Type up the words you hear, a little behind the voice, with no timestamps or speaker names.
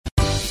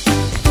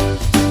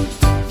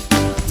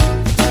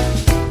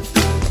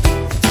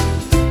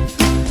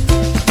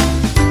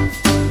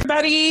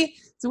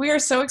So we are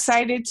so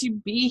excited to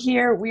be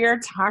here. We are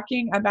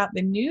talking about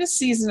the new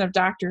season of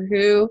Doctor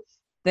Who.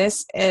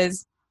 This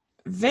is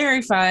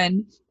very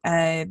fun.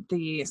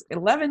 The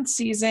 11th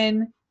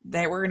season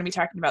that we're going to be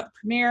talking about the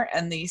premiere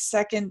and the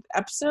second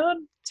episode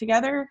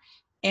together.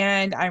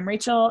 And I'm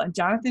Rachel and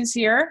Jonathan's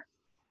here.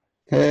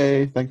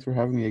 Hey, thanks for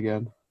having me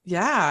again.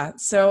 Yeah,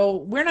 so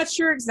we're not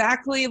sure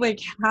exactly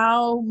like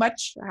how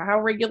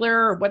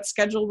regular or what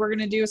schedule we're going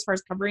to do as far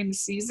as covering the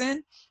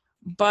season,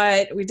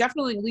 but we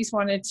definitely at least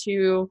wanted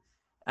to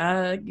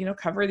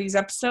cover these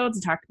episodes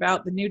and talk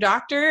about the new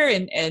Doctor,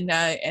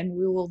 and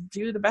we will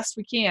do the best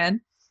we can.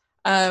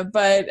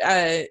 But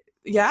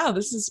yeah,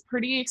 this is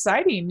pretty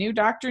exciting. New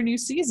Doctor, new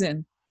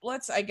season.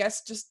 Let's, I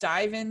guess, just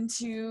dive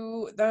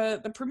into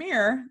the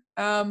premiere.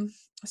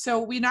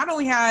 So we not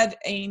only had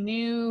a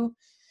new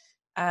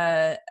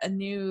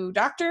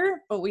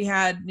Doctor, but we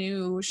had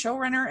new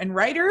showrunner and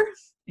writer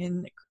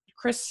in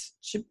Chris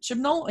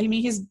Chibnall. I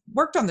mean, he's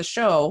worked on the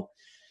show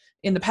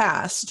in the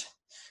past,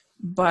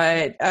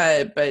 but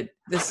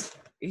this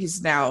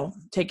he's now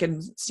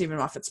taken Stephen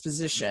Moffat's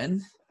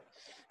position.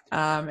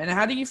 And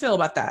how do you feel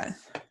about that?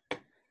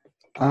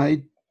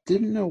 I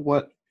didn't know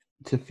what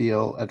to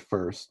feel at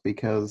first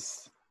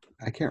because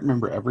I can't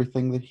remember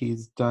everything that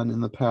he's done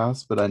in the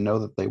past, but I know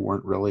that they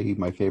weren't really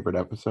my favorite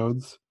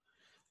episodes.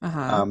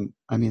 I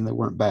mean, they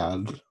weren't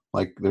bad.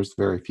 Like, there's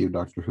very few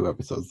Doctor Who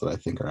episodes that I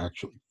think are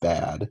actually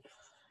bad,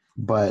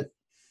 but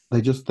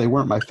they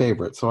weren't my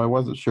favorite, so I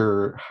wasn't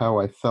sure how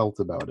I felt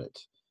about it.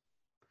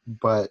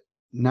 But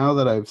now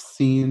that I've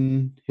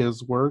seen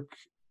his work,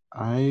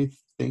 I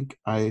think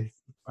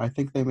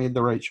they made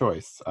the right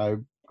choice.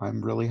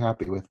 I'm really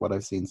happy with what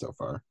I've seen so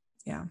far.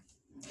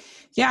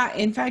 Yeah.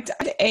 In fact,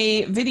 I did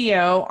a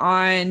video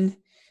on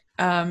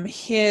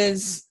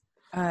his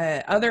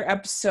other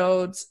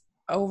episodes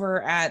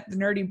over at the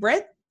Nerdy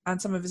Brit, on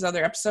some of his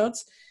other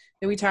episodes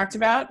that we talked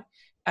about,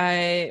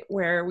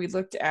 where we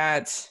looked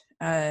at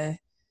I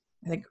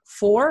think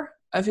 4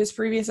 of his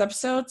previous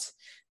episodes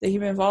that he'd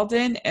been involved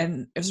in,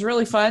 and it was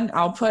really fun.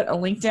 I'll put a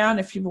link down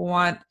if people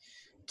want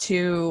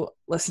to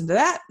listen to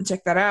that and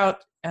check that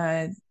out.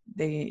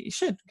 They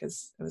should,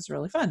 because it was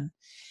really fun.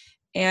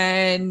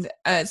 And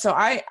so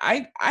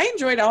I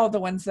enjoyed all of the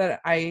ones that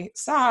I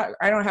saw.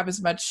 I don't have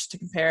as much to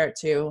compare it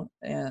to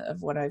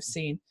of what I've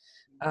seen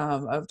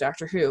of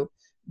Doctor Who.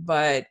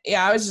 But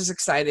yeah, I was just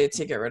excited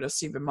to get rid of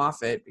Stephen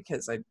Moffat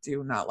because I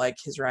do not like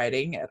his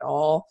writing at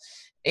all.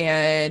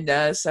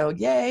 And so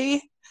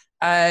yay,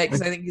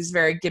 because I think he's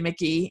very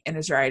gimmicky in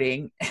his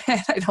writing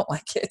and I don't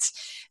like it.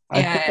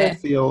 I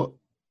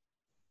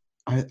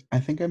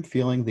think I'm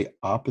feeling the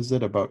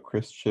opposite about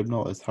Chris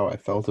Chibnall as how I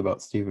felt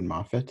about Stephen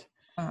Moffat.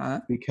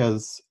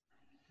 Because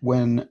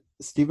when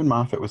Stephen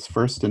Moffat was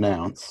first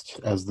announced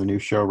as the new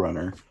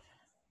showrunner,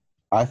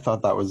 I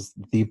thought that was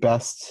the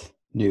best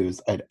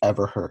news I'd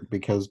ever heard,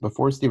 because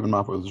before Stephen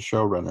Moffat was a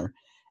showrunner,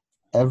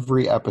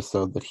 every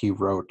episode that he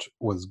wrote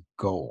was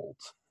gold.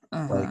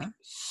 Like,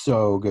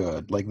 so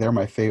good. Like, they're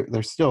my favorite.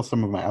 They're still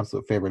some of my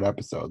absolute favorite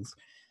episodes.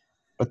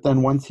 But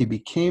then once he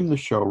became the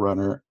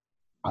showrunner,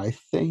 I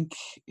think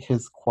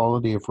his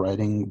quality of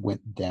writing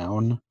went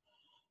down.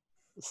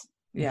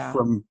 Yeah.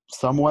 From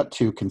somewhat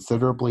to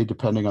considerably,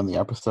 depending on the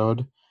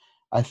episode.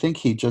 I think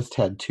he just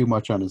had too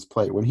much on his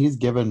plate. When he's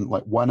given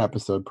like one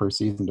episode per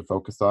season to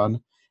focus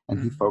on,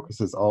 and he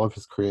focuses all of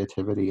his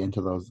creativity into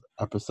those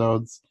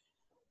episodes,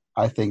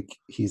 I think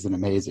he's an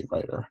amazing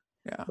writer.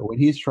 Yeah. But when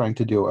he's trying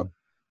to do a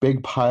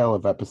big pile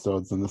of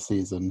episodes in the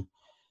season,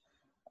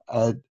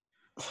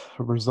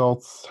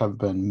 results have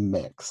been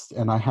mixed.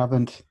 And I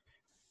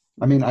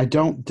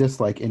don't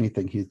dislike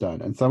anything he's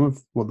done. And some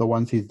of the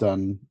ones he's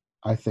done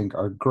I think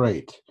are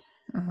great.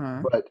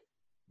 But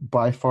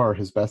by far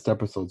his best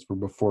episodes were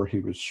before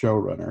he was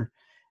showrunner.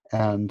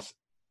 And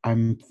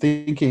I'm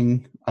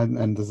thinking,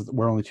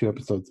 we're only 2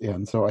 episodes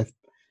in, so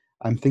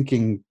I'm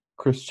thinking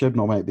Chris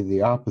Chibnall might be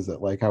the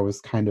opposite. Like, I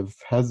was kind of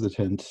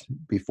hesitant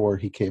before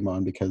he came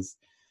on because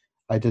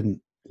I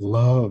didn't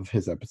love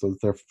his episodes.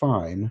 They're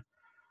fine.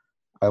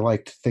 I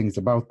liked things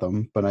about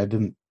them, but I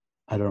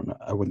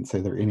wouldn't say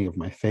they're any of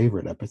my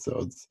favorite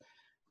episodes.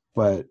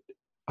 But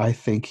I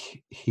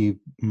think he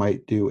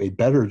might do a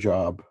better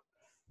job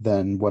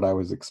than what I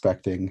was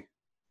expecting,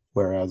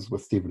 whereas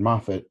with Stephen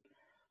Moffat,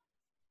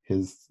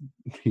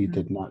 he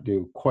did not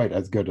do quite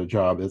as good a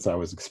job as I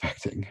was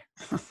expecting.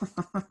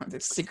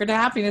 The secret to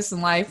happiness in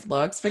life,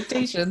 low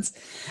expectations.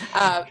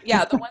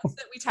 Yeah, the ones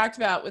that we talked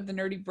about with the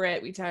Nerdy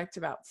Brit, we talked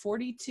about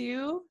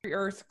 42,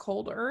 Earth,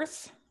 Cold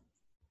Earth,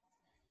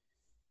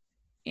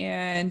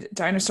 and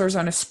Dinosaurs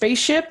on a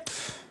Spaceship,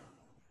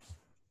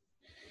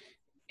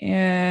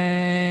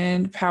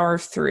 and Power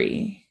of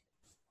 3.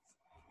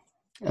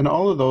 And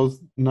all of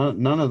those,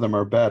 none of them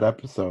are bad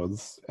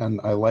episodes, and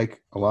I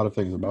like a lot of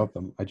things about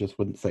them. I just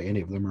wouldn't say any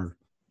of them are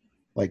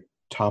like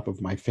top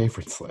of my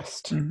favorites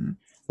list.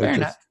 Fair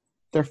enough.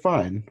 They're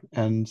fine,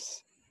 and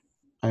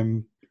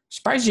I'm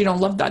surprised you don't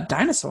love that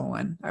dinosaur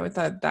one. I would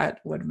thought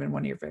that would have been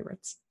one of your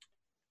favorites.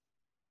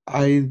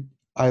 I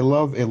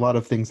love a lot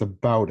of things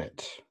about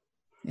it.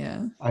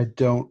 Yeah. I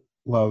don't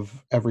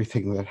love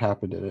everything that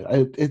happened in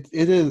it.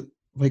 It is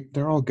like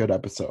they're all good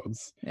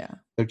episodes. Yeah.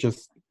 They're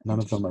just none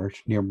of them are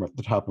near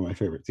the top of my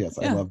favorites. Yes,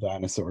 I Yeah. love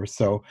dinosaurs,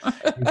 so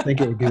you'd think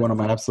it would be one of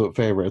my absolute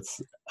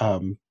favorites.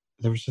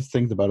 There was just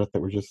things about it that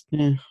were just,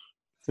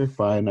 they're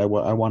fine. I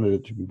wanted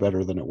it to be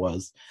better than it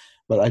was,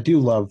 but I do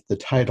love the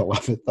title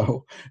of it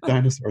though.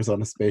 Dinosaurs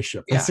on a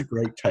Spaceship. That's a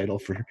great title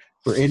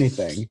for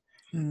anything.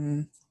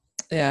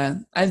 Yeah,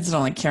 I just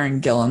don't like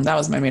Karen Gillan. That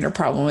was my major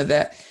problem with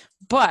it.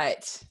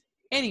 But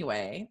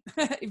anyway,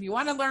 if you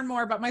want to learn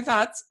more about my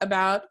thoughts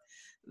about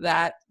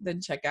that,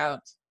 then check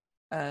out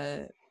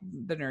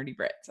the Nerdy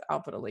Brit.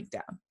 I'll put a link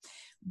down.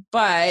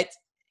 But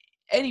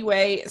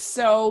anyway,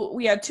 so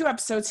we had 2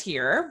 episodes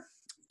here,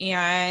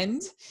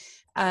 and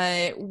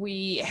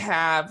we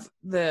have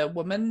the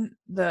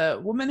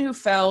woman who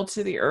fell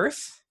to the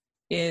earth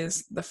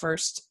is the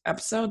first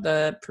episode,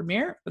 the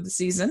premiere of the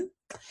season.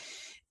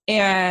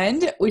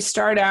 And we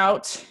start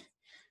out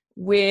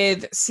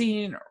with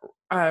seeing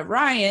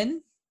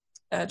Ryan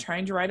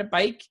trying to ride a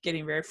bike,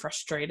 getting very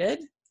frustrated.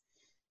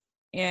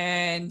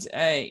 And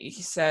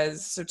he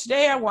says, so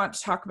today I want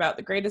to talk about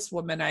the greatest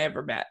woman I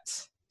ever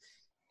met.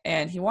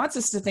 And he wants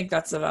us to think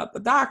that's about the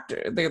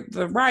doctor.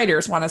 The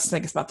writers want us to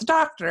think it's about the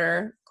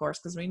doctor, of course,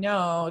 because we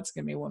know it's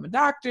going to be a woman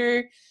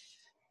doctor,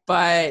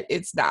 but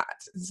it's not.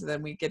 So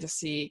then we get to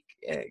see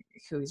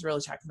who he's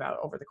really talking about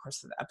over the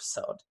course of the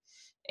episode.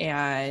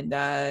 And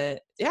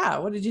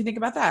what did you think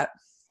about that?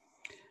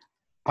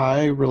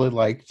 I really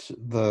liked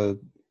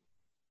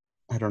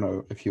I don't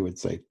know if you would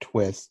say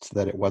twist,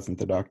 that it wasn't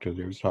the doctor that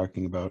he was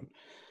talking about.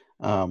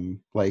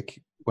 Like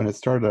when it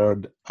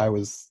started,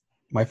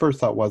 my first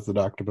thought was the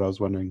doctor, but I was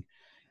wondering,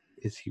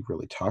 is he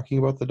really talking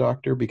about the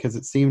doctor? Because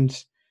it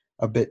seemed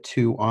a bit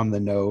too on the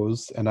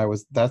nose, and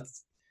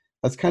that's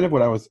kind of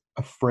what I was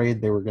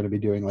afraid they were going to be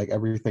doing, like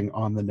everything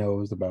on the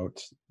nose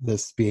about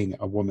this being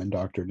a woman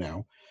doctor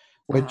now,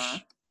 which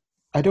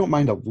I don't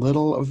mind a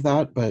little of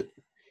that, but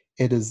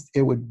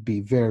it would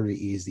be very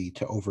easy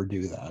to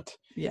overdo that.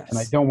 Yes. And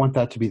I don't want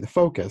that to be the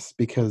focus,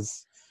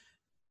 because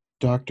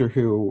Doctor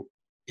Who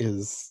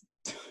does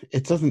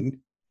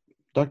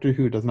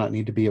not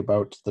need to be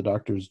about the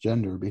doctor's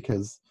gender,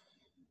 because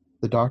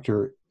the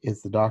doctor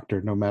is the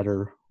doctor no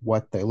matter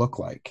what they look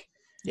like.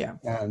 Yeah.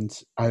 And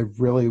I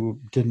really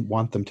didn't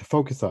want them to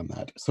focus on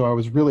that. So I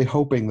was really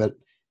hoping that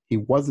he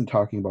wasn't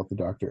talking about the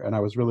doctor, and I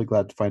was really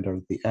glad to find out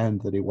at the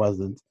end that he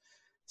wasn't,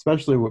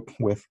 especially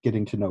with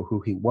getting to know who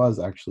he was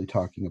actually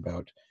talking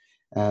about.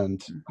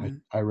 And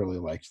I really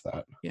liked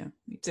that. Yeah,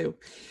 me too.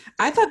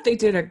 I thought they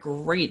did a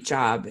great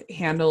job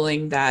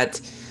handling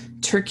that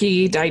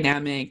Turkey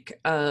dynamic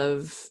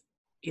of,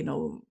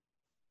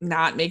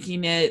 not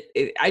making it.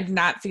 I did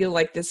not feel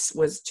like this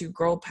was too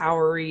girl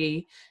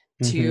powery.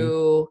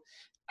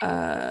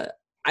 I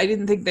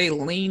didn't think they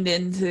leaned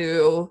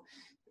into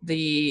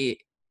the,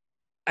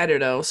 I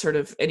don't know, sort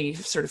of any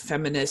sort of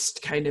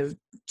feminist kind of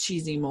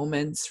cheesy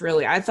moments,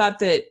 really. I thought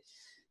that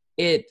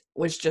it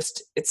was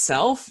just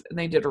itself, and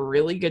they did a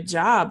really good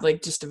job,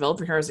 like just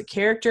developing her as a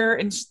character.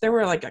 And there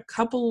were like a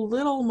couple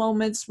little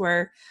moments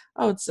where,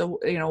 it's a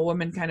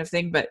woman kind of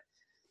thing, but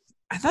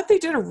I thought they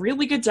did a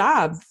really good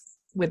job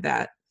with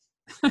that.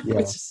 Yeah.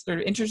 Which is sort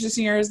of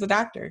introducing her as the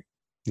doctor.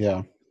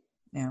 Yeah.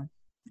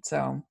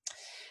 So,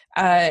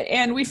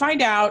 and we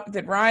find out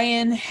that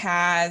Ryan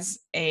has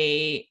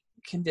a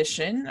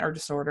condition or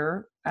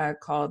disorder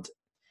called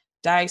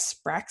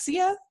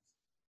dyspraxia,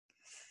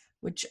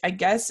 which I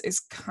guess is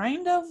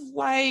kind of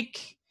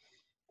like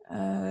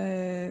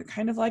dyslexia,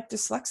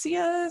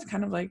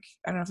 kind of like,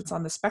 I don't know if it's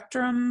on the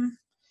spectrum,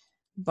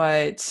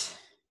 but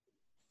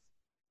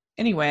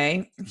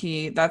anyway,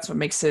 that's what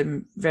makes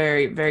him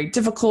very, very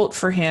difficult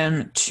for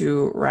him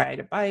to ride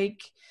a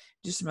bike,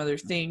 do some other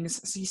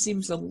things. So he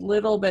seems a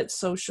little bit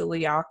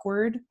socially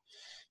awkward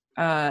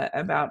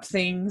about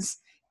things.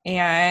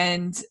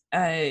 And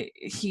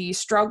he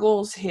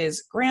struggles.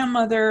 His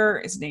grandmother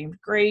is named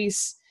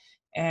Grace,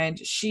 and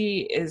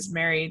she is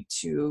married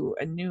to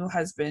a new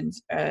husband.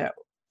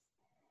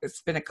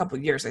 It's been a couple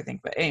of years, I think,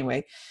 but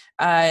anyway,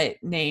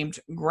 named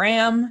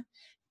Graham,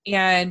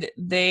 and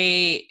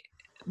they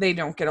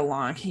don't get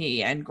along.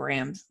 He and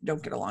Graham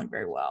don't get along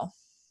very well,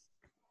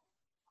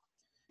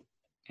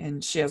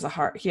 and he has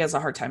a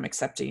hard time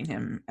accepting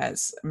him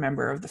as a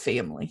member of the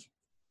family.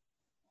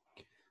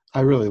 I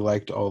really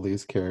liked all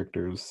these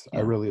characters. Yeah.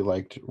 I really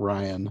liked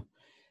Ryan,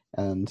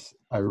 and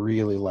I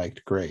really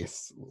liked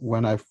Grace.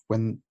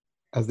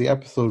 As the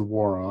episode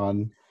wore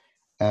on,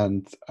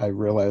 and I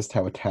realized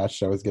how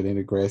attached I was getting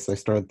to Grace, I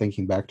started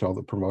thinking back to all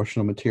the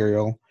promotional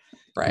material.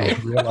 Right. And I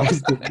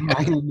realized that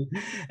Ryan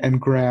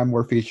and Graham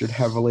were featured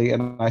heavily,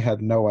 and I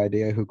had no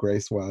idea who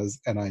Grace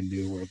was, and I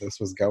knew where this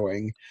was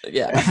going.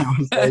 Yeah. And I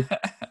was like,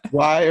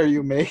 why are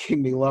you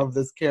making me love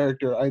this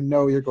character? I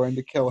know you're going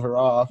to kill her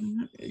off.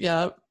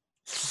 Yeah,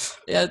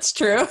 it's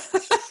true.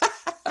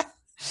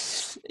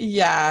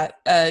 Yeah,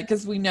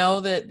 because we know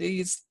that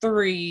these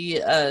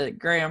 3,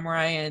 Graham,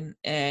 Ryan,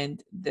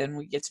 and then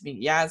we get to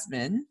meet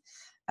Yasmin,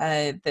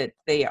 that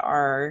they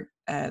are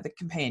the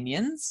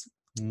companions.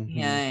 Mm-hmm.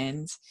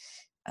 And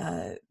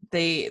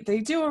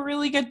they do a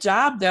really good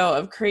job though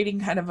of creating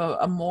kind of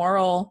a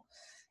moral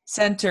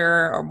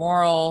center or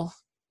moral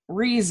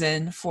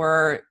reason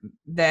for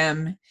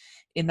them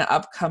in the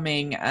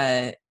upcoming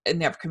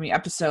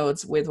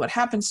episodes with what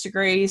happens to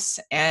Grace.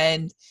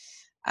 And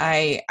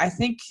I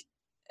think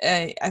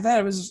I thought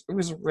it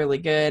was really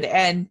good.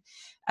 And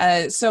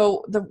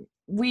so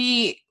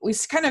we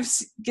kind of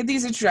get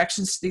these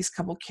introductions to these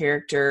couple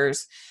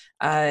characters,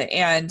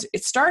 and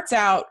it starts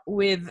out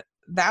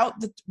without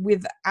the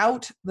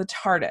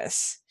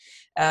TARDIS.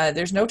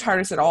 There's no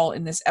TARDIS at all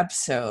in this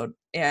episode.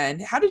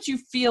 And how did you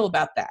feel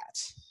about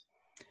that?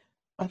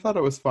 I thought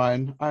it was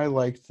fine. I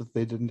liked that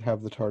they didn't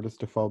have the TARDIS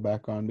to fall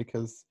back on,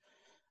 because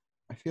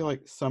I feel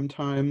like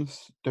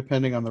sometimes,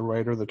 depending on the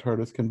writer, the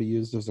TARDIS can be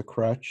used as a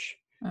crutch.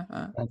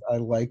 And I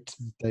liked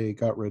they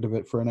got rid of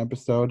it for an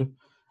episode.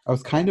 I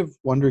was kind of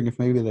wondering if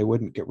maybe they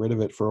wouldn't get rid of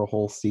it for a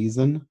whole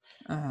season.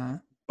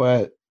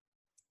 But,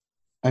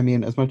 I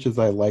mean, as much as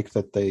I like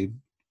that they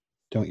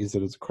don't use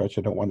it as a crutch,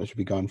 I don't want it to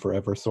be gone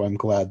forever. So I'm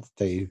glad that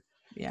they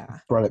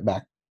brought it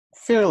back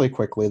fairly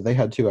quickly. They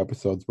had 2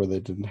 episodes where they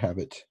didn't have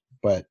it,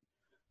 but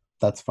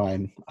that's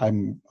fine.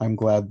 I'm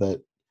glad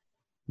that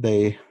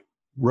they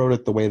wrote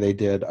it the way they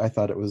did. I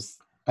thought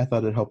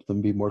it helped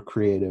them be more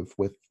creative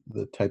with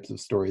the types of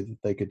stories that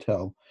they could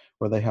tell,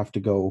 where they have to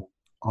go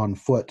on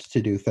foot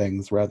to do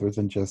things rather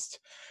than just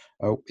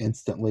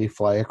instantly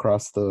fly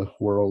across the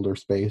world or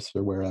space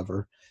or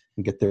wherever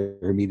and get there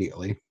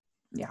immediately.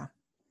 Yeah.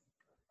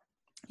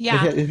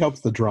 It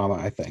helps the drama,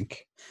 I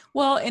think.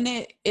 Well, and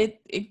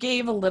it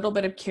gave a little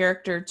bit of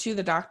character to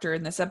the Doctor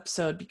in this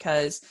episode,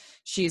 because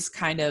she's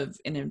kind of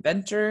an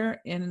inventor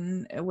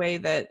in a way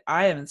that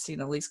I haven't seen,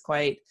 at least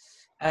quite.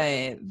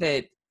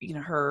 That, you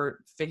know,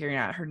 her figuring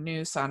out her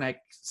new sonic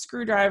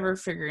screwdriver,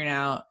 figuring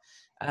out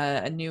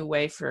a new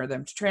way for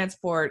them to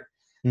transport,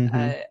 which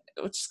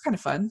is kind of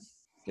fun.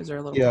 Gives her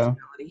a little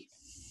personality.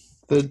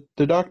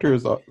 The Doctor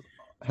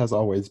has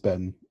always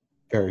been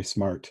very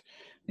smart,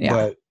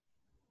 but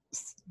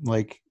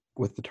like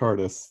with the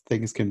TARDIS,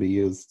 things can be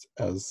used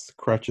as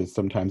crutches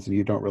sometimes, and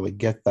you don't really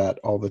get that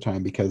all the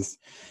time because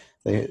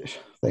they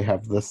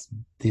have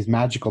these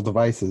magical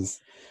devices.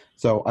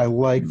 So I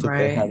liked that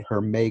they had her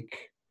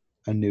make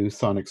a new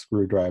sonic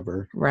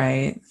screwdriver,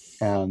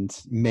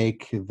 and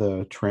make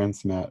the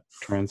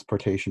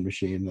transportation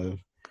machine,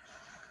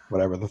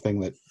 the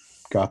thing that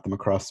got them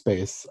across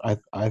space.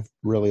 I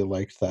really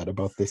liked that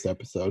about this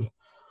episode.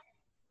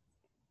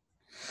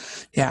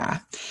 Yeah.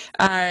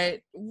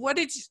 What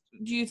do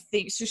you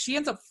think? So she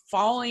ends up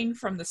falling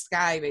from the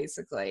sky,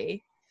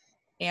 basically,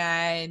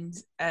 and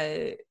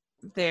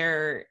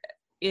there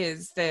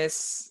is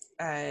this.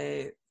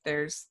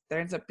 There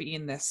ends up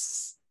being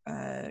this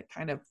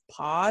kind of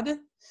pod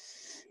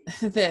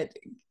that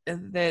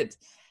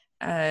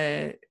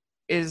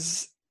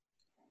is.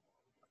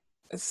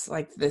 It's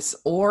like this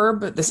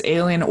orb, this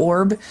alien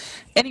orb.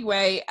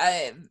 Anyway,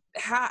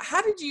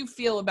 how did you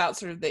feel about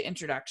sort of the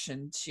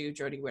introduction to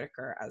Jodie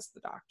Whittaker as the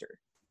Doctor?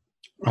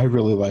 I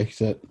really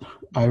liked it.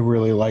 I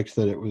really liked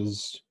that it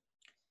was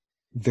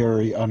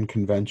very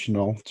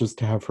unconventional, just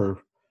to have her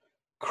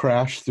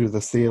crash through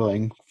the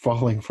ceiling,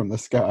 falling from the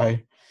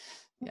sky.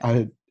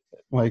 I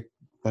like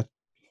that.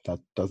 That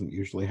doesn't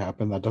usually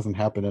happen. That doesn't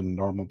happen in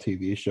normal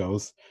TV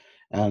shows,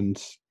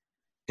 and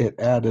it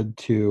added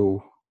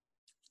to,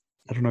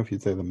 I don't know if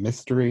you'd say, the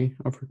mystery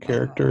of her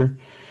character.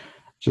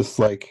 Just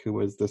like, who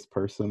is this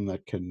person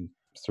that can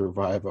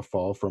survive a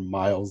fall from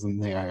miles in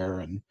the air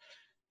and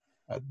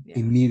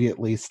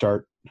immediately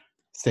start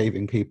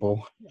saving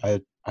people? I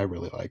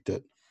really liked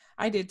it.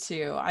 I did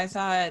too. I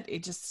thought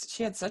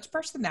she had such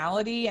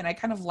personality, and I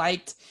kind of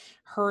liked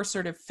her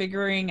sort of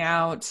figuring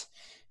out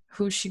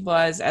who she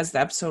was as the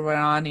episode went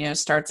on. You know,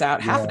 starts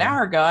out half an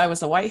hour ago, I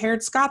was a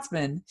white-haired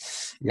Scotsman.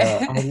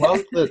 Yeah, I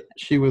love that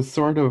she was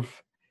sort of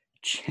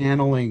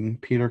channeling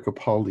Peter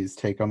Capaldi's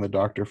take on the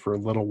Doctor for a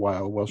little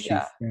while she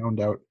found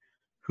out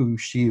who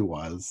she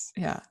was.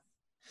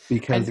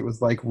 Because it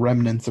was like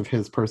remnants of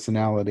his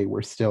personality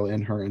were still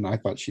in her, and I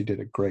thought she did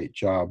a great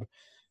job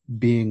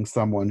being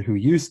someone who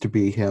used to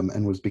be him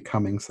and was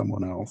becoming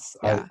someone else.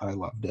 I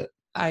loved it.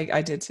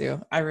 I did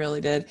too. I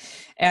really did.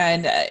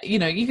 And, you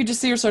know, you could just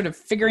see her sort of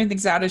figuring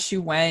things out as she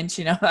went.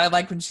 You know, I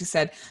like when she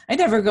said, I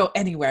never go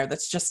anywhere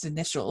that's just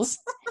initials.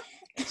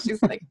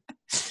 She's like,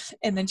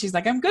 and then she's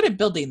like, I'm good at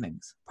building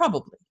things.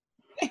 Probably.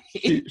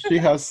 she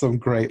has some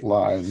great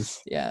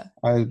lines. Yeah.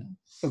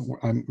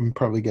 I'm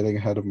probably getting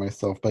ahead of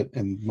myself, but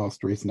in the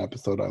most recent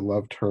episode, I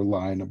loved her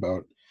line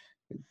about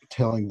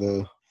telling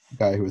the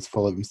guy who is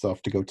full of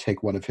himself to go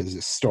take one of his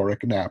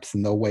historic naps,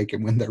 and they'll wake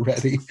him when they're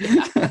ready.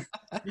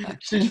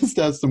 She just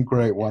has some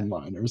great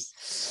one-liners.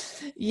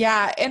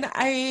 Yeah, and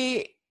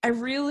I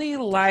really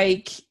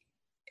like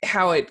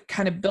how it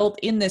kind of built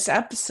in this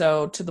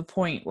episode to the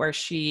point where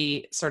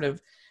she sort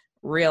of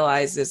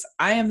realizes,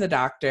 I am the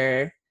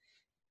Doctor,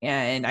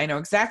 and I know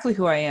exactly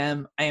who I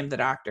am. I am the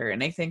Doctor.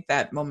 And I think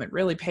that moment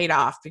really paid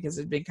off, because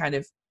it'd been kind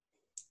of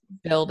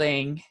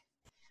building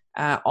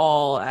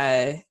all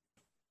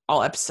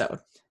episode.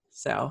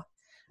 So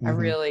I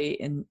really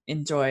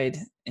enjoyed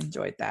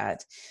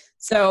that.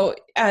 So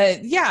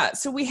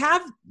so we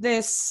have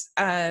this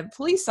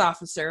police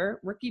officer,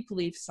 rookie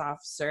police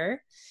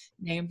officer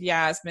named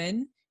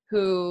Yasmin,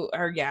 who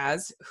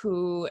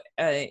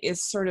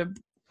is sort of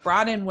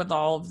brought in with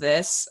all of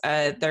this.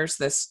 There's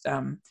this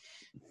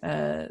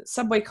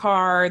subway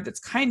car that's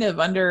kind of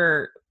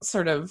under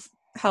sort of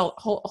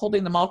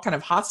holding them all kind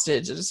of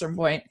hostage at a certain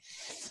point,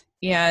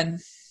 and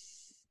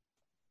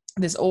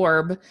this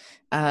orb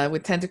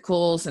with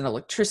tentacles and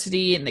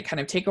electricity, and they kind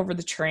of take over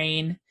the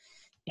train,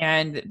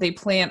 and they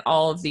plant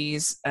all of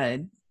these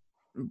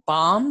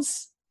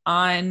bombs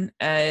on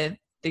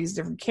these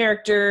different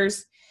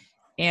characters,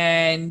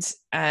 and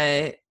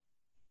I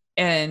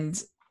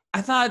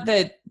thought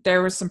that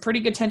there was some pretty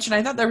good tension.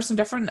 I thought there was some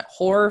different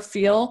horror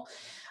feel.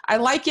 I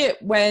like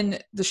it when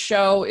the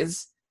show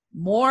is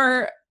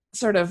more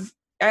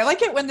I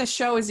like it when the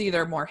show is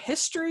either more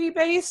history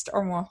based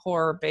or more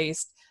horror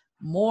based,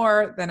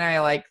 more than I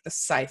like the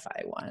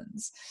sci-fi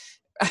ones,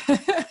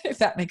 if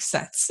that makes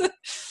sense.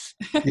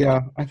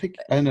 Yeah, I think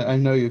I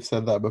know you've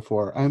said that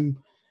before. I'm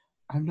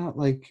not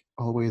like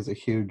always a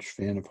huge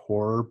fan of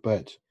horror,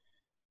 but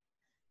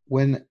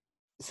when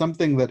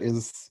something that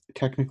is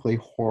technically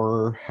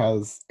horror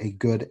has a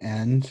good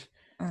end,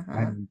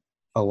 I'm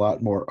a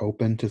lot more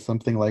open to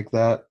something like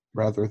that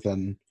rather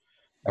than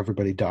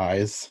everybody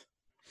dies.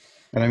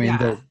 And I mean,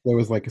 there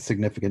was like a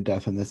significant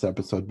death in this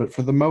episode, but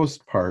for the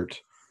most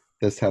part,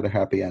 this had a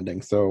happy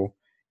ending. So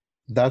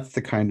that's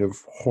the kind of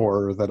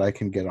horror that I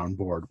can get on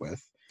board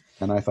with.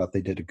 And I thought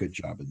they did a good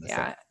job in this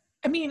episode.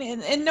 I mean,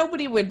 and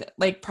nobody would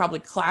like probably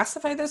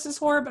classify this as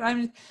horror, but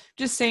I'm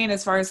just saying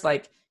as far as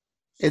like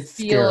it's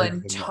feel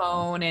and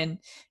tone and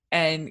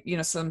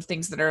some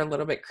things that are a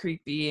little bit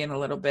creepy and a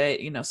little bit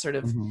sort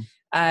of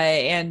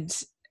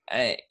and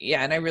I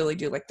really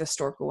do like the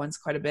historical ones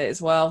quite a bit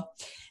as well.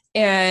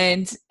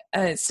 And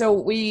so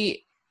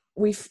we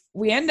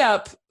end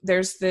up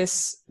at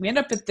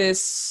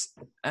this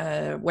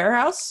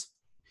warehouse,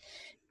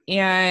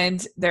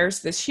 and there's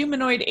this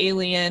humanoid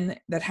alien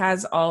that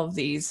has all of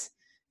these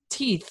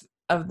teeth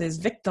of these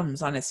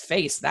victims on his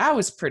face. That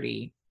was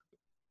pretty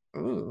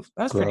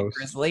pretty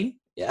grisly.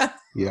 Yeah.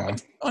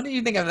 What do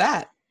you think of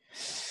that?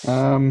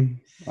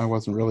 I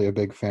wasn't really a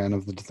big fan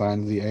of the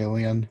design of the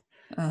alien.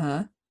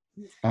 I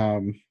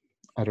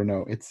don't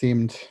know. It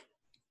seemed,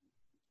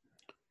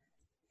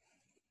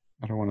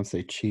 I don't want to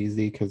say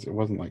cheesy because it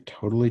wasn't like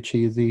totally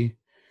cheesy.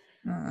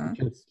 I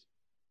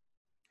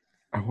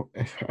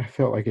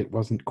felt like it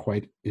wasn't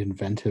quite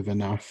inventive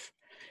enough.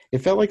 It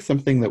felt like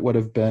something that would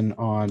have been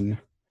on,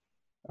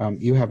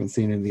 you haven't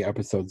seen in the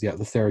episodes yet,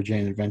 the Sarah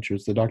Jane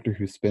Adventures, the Doctor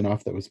Who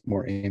spinoff that was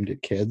more aimed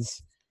at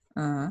kids.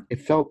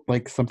 It felt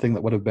like something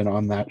that would have been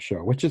on that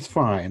show, which is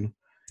fine.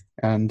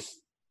 And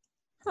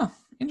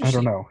I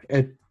don't know.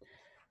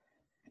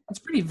 It's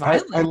pretty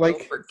violent. I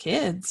like for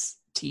kids.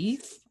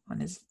 Teeth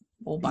on his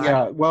whole body.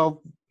 Yeah,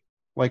 well,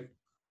 like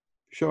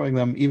showing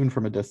them even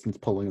from a distance,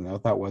 pulling them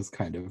out, that was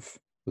kind of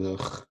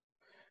ugh.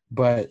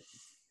 But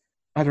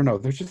I don't know.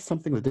 There's just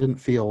something that didn't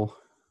feel.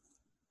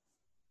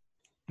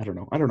 I don't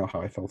know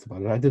how I felt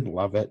about it. I didn't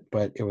love it,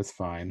 but it was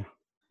fine.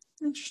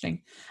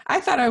 Interesting. I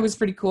thought it was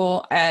pretty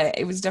cool.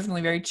 It was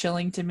definitely very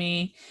chilling to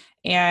me,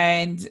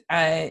 and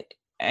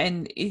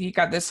you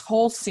got this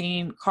whole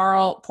scene.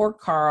 Poor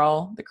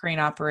Carl, the crane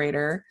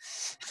operator,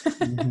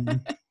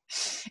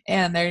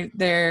 and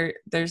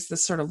there's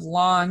this sort of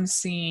long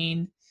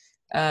scene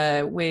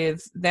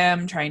with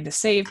them trying to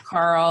save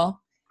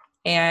Carl,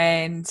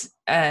 and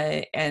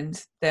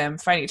them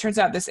fighting. It turns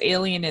out this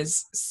alien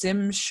is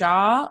Sim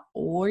Shaw,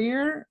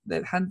 warrior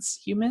that hunts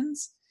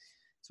humans.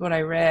 That's what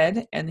I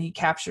read, and he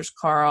captures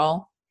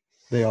Carl.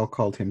 They all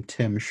called him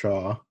Tim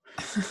Shaw,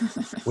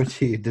 which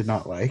he did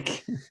not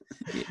like.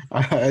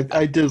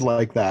 I did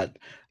like that,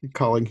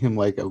 calling him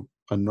like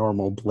a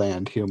normal,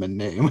 bland human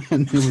name,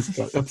 and he was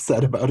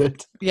upset about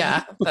it.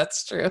 Yeah,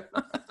 that's true.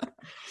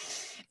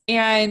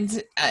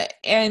 and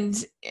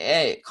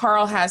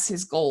Carl has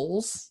his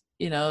goals,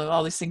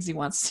 all these things he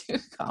wants to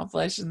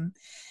accomplish,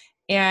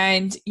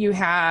 and you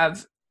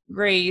have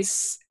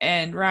Grace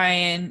and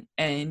Ryan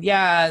and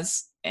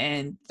Yaz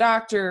and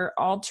Doctor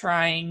all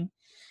trying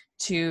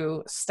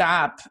to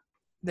stop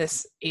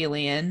this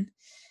alien.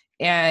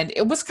 And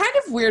it was kind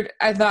of weird,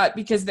 I thought,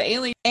 because the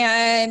alien,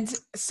 and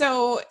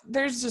so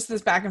there's just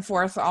this back and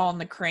forth all on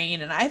the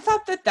crane, and I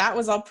thought that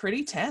was all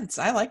pretty tense.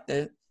 I liked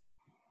it.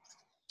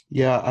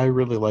 Yeah, I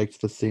really liked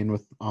the scene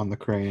on the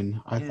crane.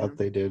 I thought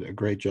they did a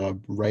great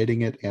job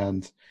writing it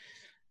and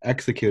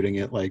executing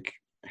it,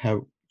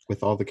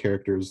 with all the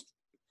characters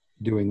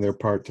doing their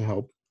part to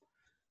help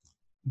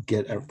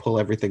pull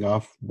everything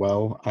off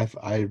well.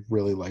 I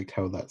really liked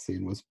how that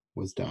scene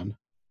was done.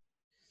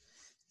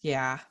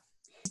 Yeah.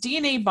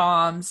 DNA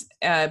bombs,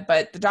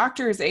 but the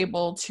Doctor is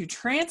able to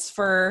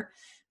transfer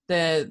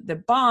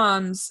the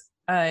bombs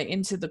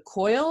into the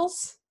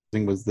coils.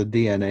 Thing was the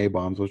DNA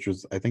bombs, which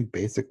was, I think,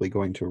 basically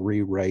going to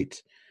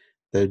rewrite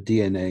the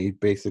DNA,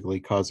 basically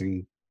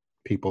causing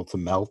people to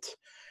melt,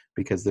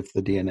 because if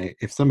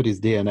somebody's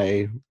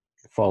DNA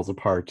falls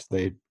apart,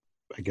 they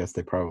I guess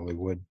they probably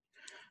would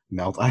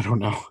melt. I don't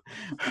know.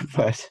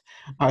 But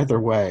either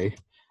way,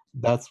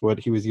 that's what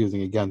he was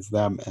using against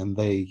them, and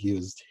they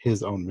used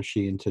his own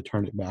machine to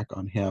turn it back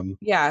on him.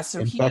 Yeah, so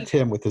infect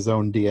him with his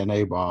own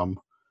DNA bomb.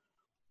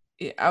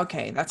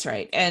 Okay, that's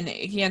right. And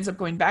he ends up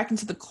going back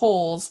into the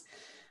coals,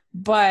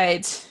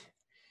 but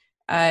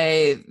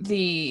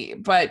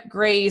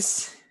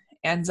Grace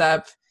ends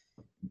up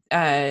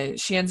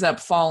she ends up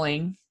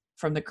falling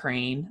from the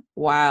crane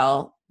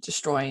while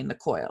destroying the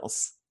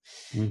coils.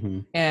 Mm-hmm.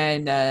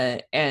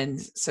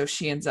 And so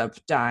she ends up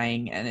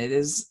dying, and it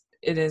is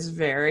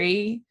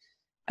very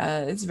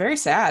it's very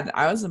sad.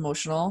 I was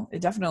emotional.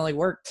 It definitely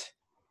worked.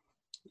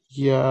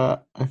 Yeah,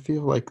 I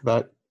feel like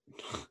that.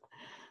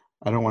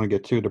 I don't want to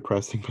get too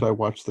depressing, but I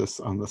watched this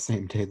on the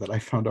same day that I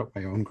found out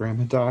my own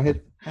grandma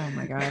died. Oh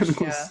my gosh,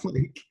 yeah.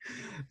 Like,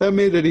 that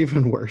made it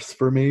even worse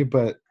for me,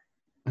 but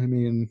I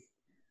mean,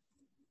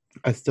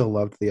 I still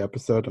loved the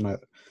episode, and I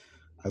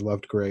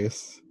loved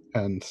Grace,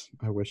 and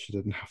I wish she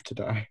didn't have to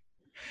die.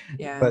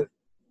 Yeah. But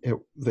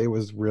it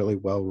was really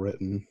well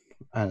written,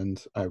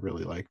 and I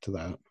really liked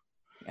that.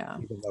 Yeah.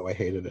 Even though I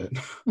hated it.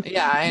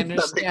 Yeah, I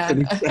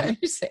understand. I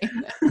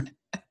understand that.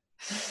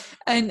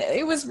 And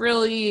it was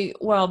really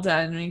well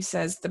done. He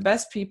says the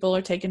best people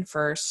are taken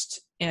first,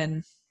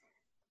 and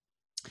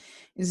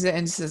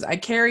says, I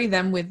carry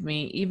them with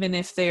me. Even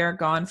if they are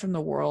gone from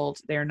the world,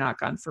 they are not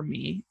gone from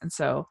me. And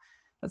so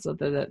that's what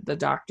the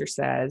doctor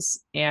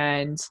says.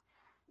 And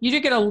you do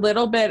get a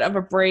little bit of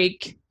a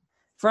break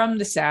from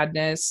the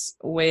sadness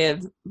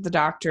with the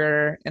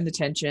doctor and the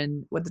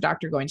tension with the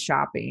doctor going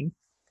shopping,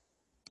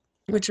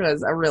 which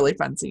was a really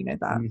fun scene, I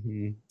thought.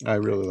 Mm-hmm. I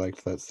really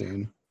liked that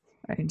scene.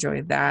 I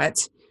enjoyed that.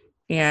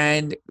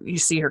 And you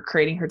see her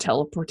creating her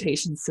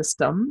teleportation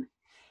system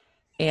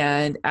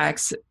and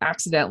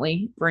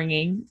accidentally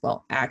in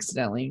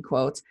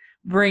quotes,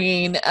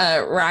 bringing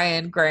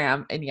Ryan,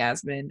 Graham, and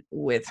Yasmin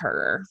with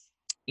her.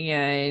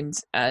 And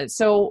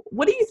so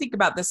what do you think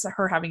about this,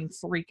 her having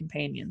 3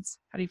 companions?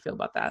 How do you feel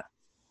about that?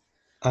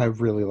 I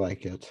really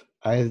like it.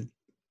 I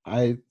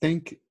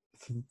think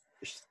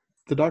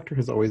the Doctor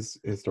has always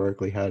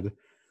historically had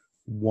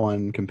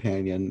one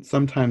companion,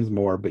 sometimes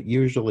more, but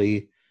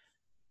usually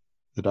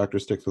the Doctor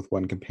sticks with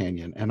one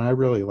companion. And I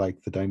really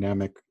like the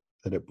dynamic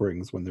that it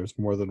brings when there's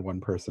more than one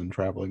person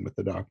traveling with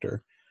the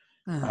Doctor.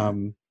 Uh-huh.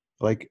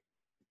 Like,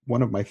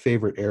 one of my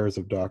favorite eras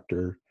of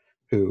Doctor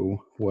Who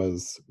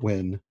was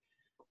when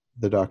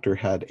the Doctor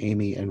had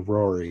Amy and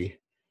Rory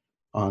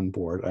on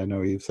board. I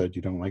know you've said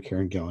you don't like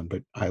Karen Gillan,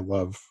 but I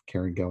love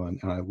Karen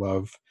Gillan, and I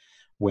love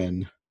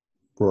when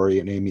Rory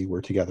and Amy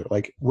were together.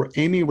 Like,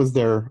 Amy was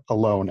there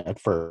alone at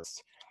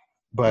first,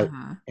 but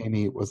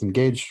Amy was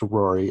engaged to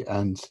Rory,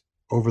 and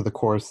over the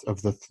course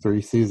of the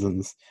 3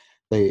 seasons,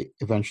 they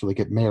eventually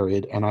get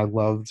married, and I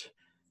loved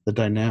the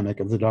dynamic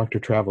of the Doctor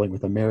traveling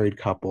with a married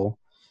couple.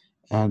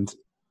 And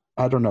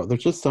I don't know,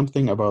 there's just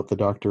something about the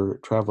Doctor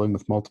traveling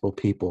with multiple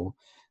people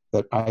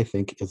that I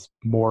think is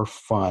more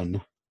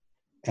fun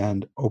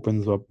and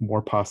opens up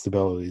more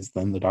possibilities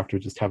than the Doctor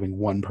just having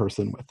one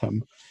person with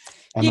him.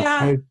 And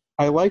yeah.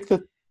 I like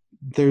that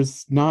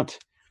there's not,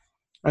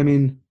 I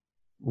mean,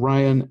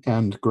 Ryan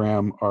and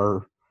Graham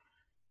are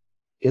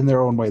in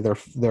their own way,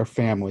 they're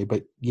family,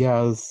 but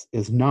Yaz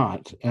is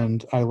not.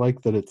 And I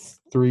like that it's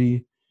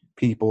 3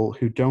 people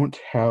who don't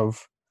have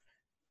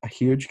a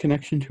huge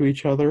connection to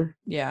each other.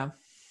 Yeah.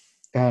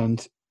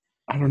 And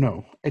I don't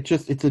know, it's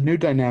a new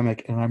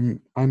dynamic,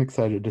 and I'm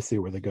excited to see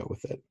where they go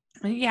with it.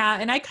 Yeah,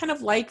 and I kind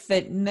of like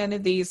that none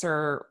of these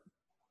are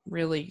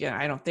really,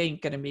 I don't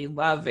think, going to be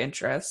love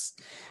interests,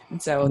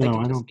 and so they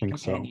can just be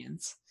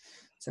companions.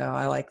 So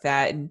I like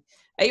that. And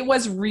it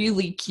was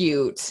really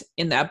cute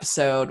in the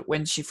episode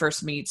when she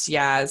first meets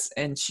Yaz,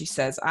 and she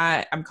says,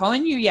 I'm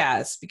calling you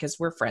Yaz because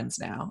we're friends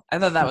now. I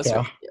thought that was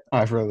really cute.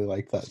 I really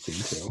liked that scene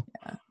too.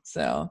 Yeah,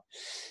 so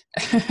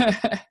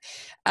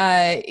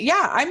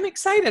yeah, I'm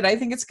excited. I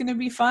think it's going to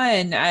be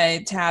fun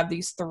to have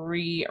these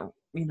 3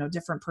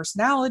 different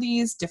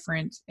personalities,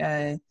 different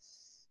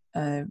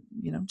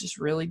just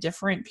really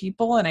different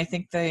people, and I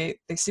think they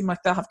seem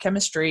like they'll have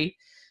chemistry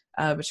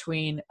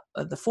between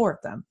the 4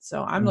 of them,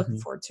 so I'm looking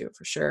forward to it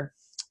for sure.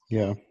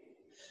 Yeah.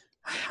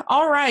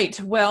 All right,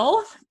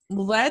 well,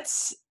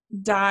 let's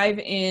dive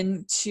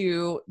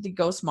into the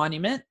Ghost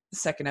Monument, the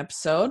 2nd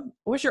episode.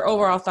 What's your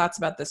overall thoughts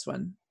about this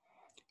one?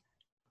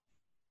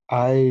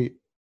 I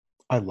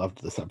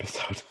loved this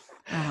episode.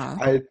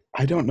 I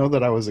don't know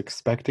that I was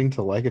expecting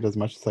to like it as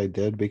much as I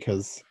did,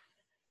 because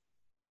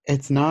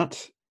it's not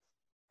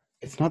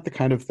the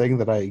kind of thing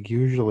that I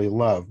usually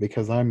love,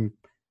 because I'm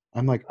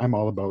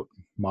all about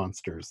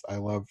monsters. I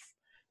love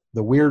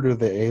the weirder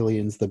the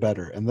aliens, the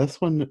better. And this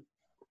one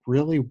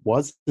really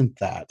wasn't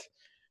that,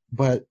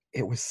 but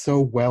it was so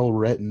well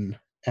written,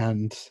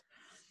 and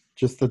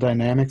just the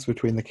dynamics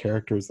between the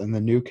characters and the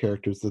new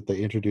characters that they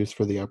introduced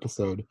for the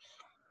episode,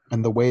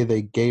 and the way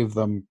they gave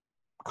them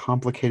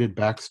complicated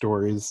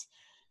backstories,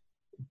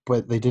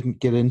 but they didn't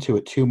get into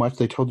it too much.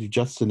 They told you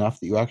just enough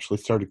that you actually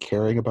started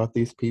caring about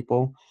these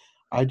people.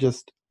 I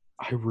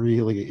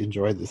really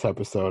enjoyed this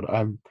episode.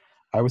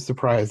 I was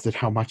surprised at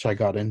how much I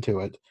got into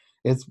it.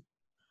 It's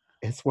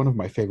it's one of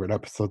my favorite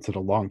episodes in a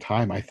long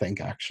time, I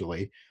think,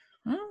 actually.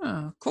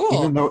 Oh,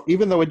 cool.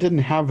 Even though it didn't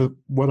have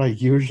what I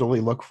usually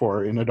look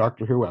for in a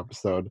Doctor Who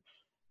episode,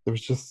 there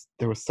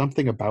was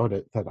something about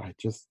it that I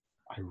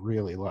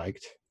really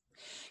liked.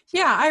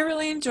 Yeah, I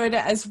really enjoyed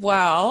it as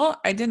well.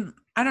 I don't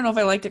know if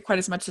I liked it quite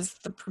as much as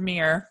the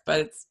premiere,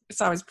 but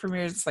it's always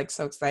premieres. It's like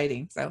so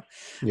exciting, so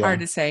Yeah. hard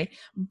to say.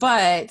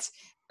 But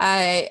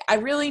I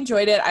really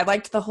enjoyed it. I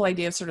liked the whole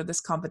idea of sort of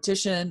this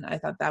competition. I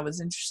thought that was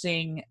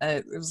interesting.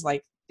 It was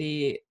like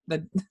it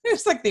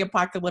was like the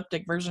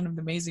apocalyptic version of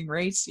The Amazing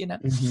Race, you know,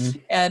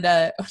 and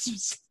it was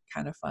just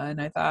kind of fun,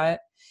 I thought,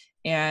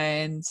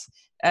 and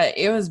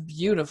it was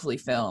beautifully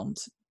filmed.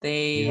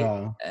 They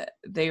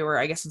were,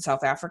 I guess, in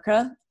South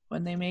Africa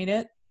when they made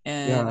it,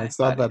 and I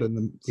saw that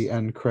in the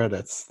end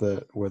credits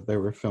where they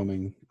were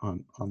filming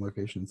on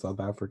location in South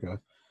Africa.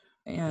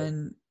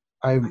 And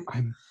I'm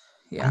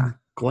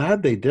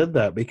glad they did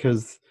that,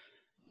 because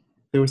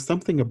there was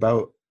something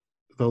about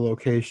the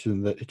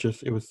location that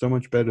it was so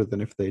much better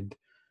than if they'd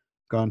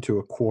gone to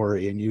a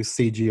quarry and used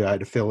CGI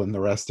to fill in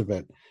the rest of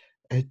it.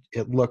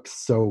 It looked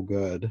so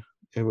good.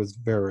 It was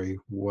very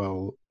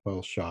well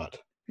shot.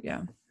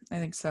 Yeah, I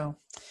think so.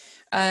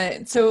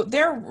 So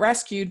they're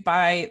rescued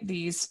by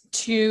these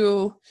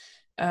two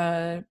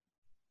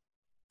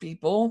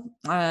people,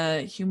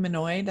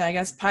 humanoid, I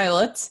guess,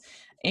 pilots,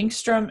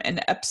 Angstrom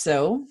and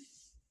Epso.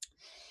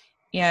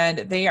 And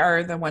they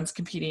are the ones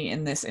competing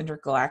in this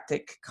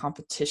intergalactic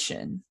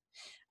competition.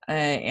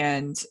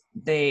 And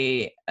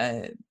they,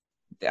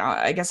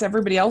 I guess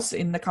everybody else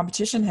in the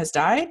competition has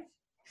died.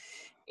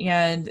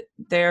 And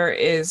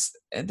they're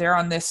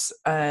on this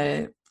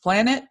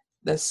planet,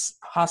 this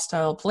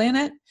hostile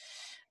planet,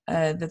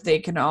 that they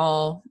can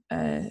all,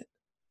 and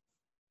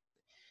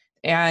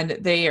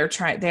they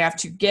have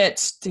to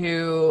get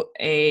to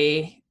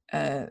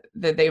that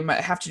they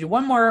might have to do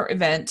one more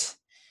event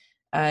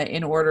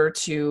in order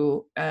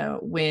to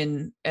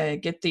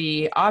get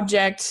the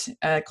object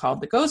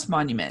called the Ghost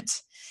Monument,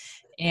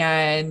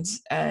 and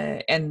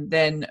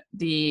then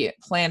the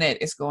planet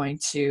is going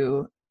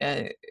to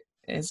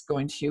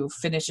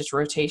finish its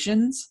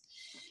rotations,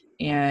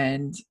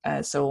 and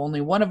so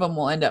only one of them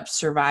will end up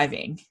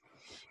surviving.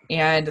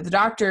 And the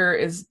Doctor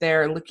is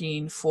there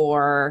looking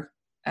for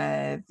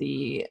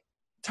the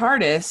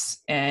TARDIS,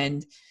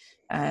 and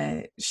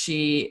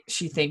she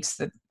thinks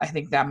that, I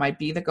think that might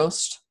be the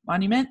Ghost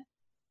Monument.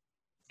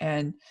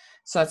 And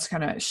so that's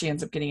kind of, she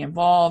ends up getting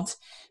involved.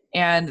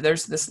 And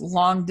there's this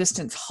long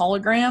distance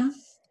hologram,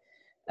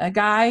 a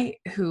guy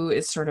who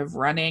is sort of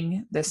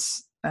running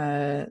this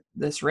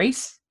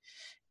race.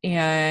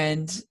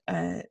 And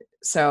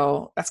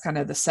so that's kind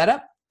of the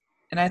setup.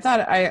 And I thought,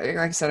 like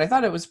I said, I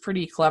thought it was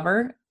pretty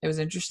clever. It was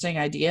an interesting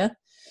idea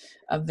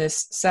of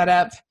this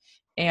setup.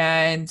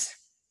 And,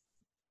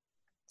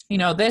 you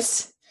know,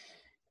 this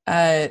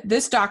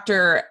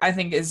Doctor, I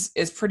think,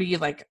 is pretty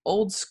like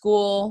old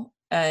school,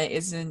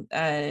 is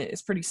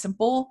pretty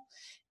simple.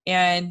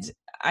 And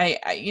I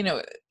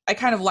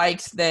kind of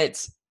liked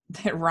that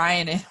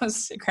Ryan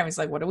was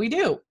like, what do we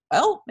do?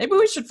 Well, maybe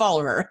we should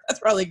follow her. That's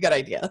probably a good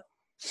idea.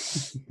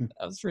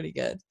 That was pretty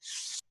good.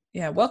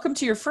 Yeah, welcome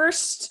to your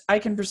first, I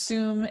can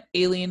presume,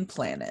 alien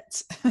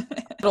planet.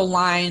 Little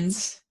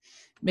lines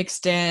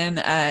mixed in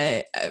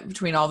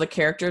between all the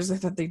characters. I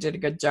thought they did a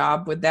good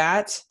job with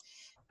that.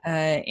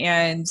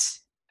 And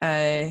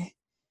they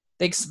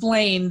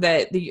explain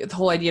that the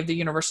whole idea of the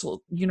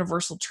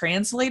universal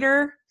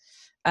translator,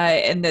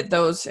 and that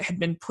those had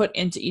been put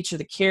into each of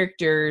the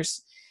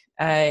characters.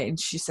 And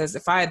she says,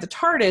 if I had the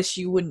TARDIS,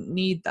 you wouldn't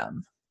need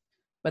them.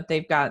 But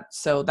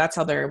so that's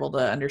how they're able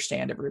to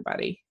understand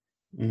everybody.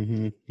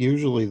 Mm-hmm.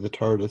 Usually the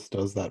TARDIS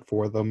does that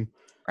for them.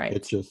 Right.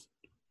 It's just,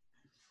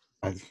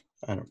 I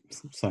don't,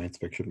 science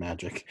fiction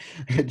magic.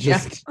 It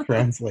just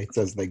translates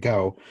as they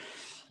go.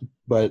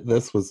 But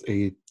this was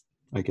I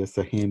guess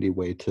a handy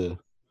way to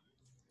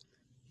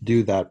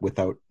do that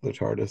without the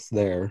TARDIS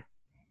there.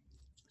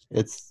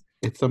 It's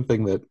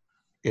something that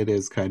it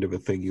is kind of a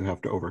thing you have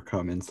to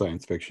overcome in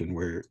science fiction,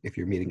 where if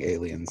you're meeting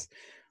aliens,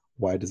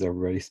 why does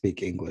everybody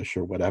speak English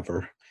or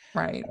whatever?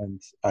 Right. And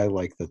I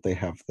like that they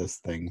have this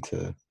thing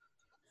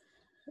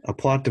a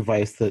plot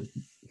device that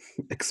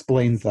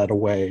explains that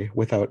away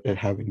without it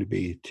having to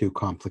be too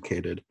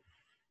complicated.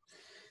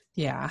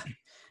 Yeah.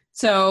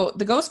 So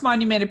the Ghost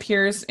Monument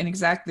appears in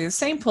exactly the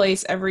same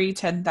place every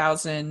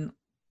 10,000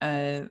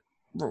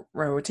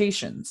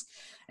 rotations.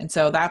 And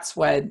so that's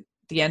what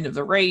the end of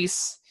the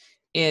race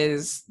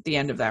is, the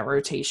end of that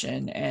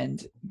rotation,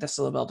 and this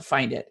will be able to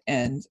find it.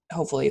 And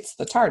hopefully it's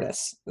the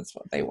TARDIS. That's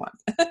what they want.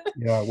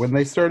 Yeah, when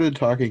they started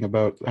talking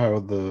about how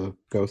the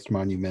Ghost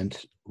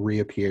Monument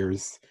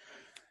reappears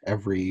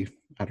every,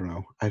 I don't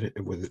know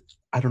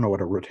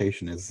what a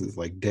rotation is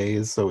like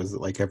days, so is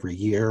it like every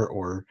year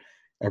or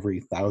every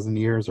 1,000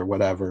 years or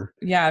whatever?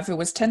 Yeah, if it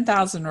was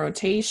 10,000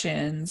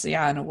 rotations,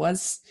 and a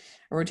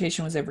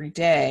rotation was every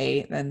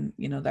day, then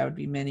that would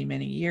be many,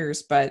 many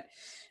years. But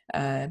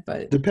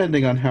But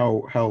depending on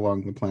how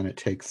long the planet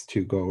takes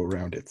to go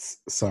around its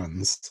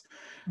suns,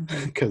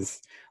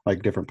 because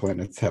like different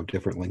planets have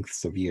different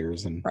lengths of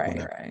years and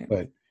whatever. right.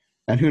 But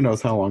and who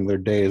knows how long their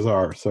days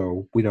are,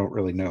 so we don't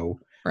really know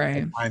a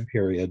Right. time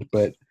period.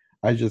 But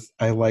I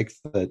liked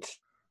that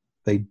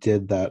they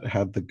did that,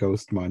 had the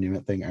ghost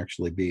monument thing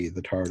actually be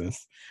the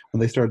TARDIS. When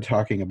they started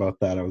talking about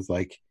that, I was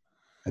like,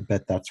 I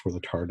bet that's where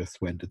the TARDIS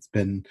went. It's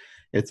been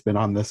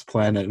on this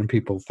planet, and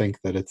people think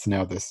that it's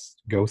now this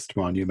ghost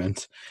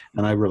monument.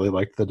 And I really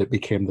liked that it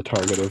became the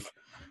target of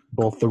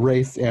both the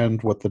race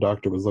and what the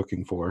Doctor was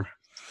looking for.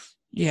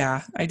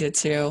 Yeah, I did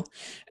too.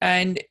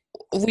 And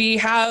we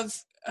have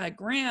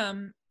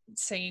Graham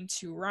saying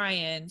to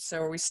Ryan, so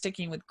are we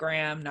sticking with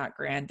Graham, not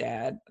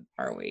Granddad?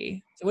 Are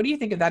we? So what do you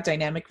think of that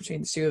dynamic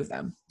between the two of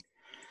them?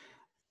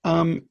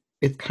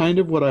 It's kind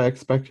of what I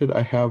expected.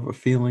 I have a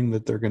feeling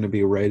that they're going to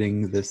be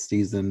writing this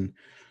season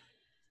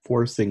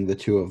forcing the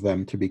two of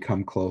them to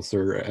become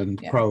closer, and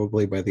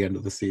probably by the end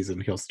of the season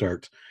he'll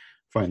start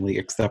finally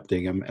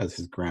accepting him as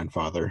his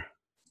grandfather.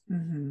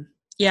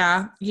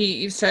 Yeah,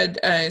 he said,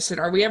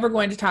 are we ever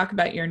going to talk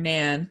about your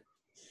Nan?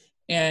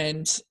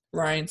 And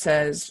Ryan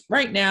says,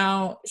 right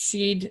now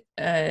she'd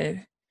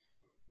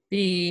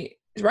be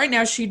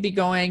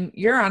going,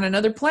 you're on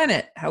another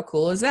planet. How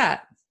cool is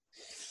that?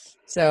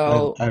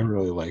 So I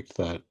really liked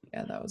that.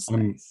 Yeah, that was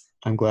nice.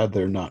 I'm glad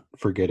they're not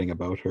forgetting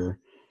about her.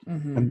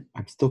 I'm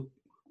still,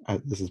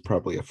 this is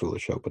probably a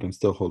foolish hope, but I'm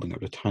still holding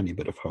out a tiny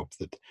bit of hope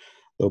that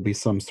there'll be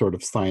some sort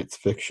of science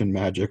fiction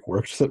magic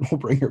works that will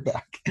bring her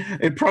back.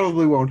 It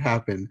probably won't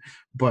happen,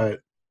 but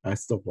I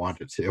still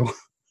want it to.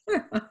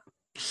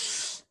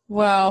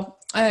 Well,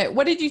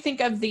 what did you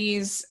think of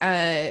these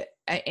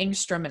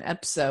Engstrom and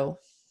Epso?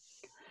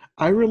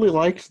 I really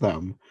liked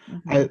them.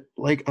 I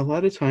like a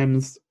lot of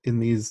times in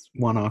these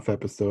one-off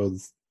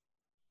episodes,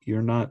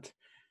 you're not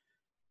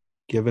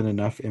given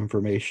enough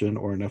information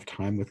or enough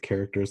time with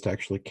characters to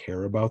actually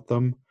care about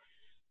them.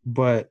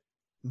 But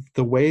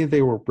the way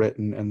they were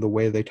written and the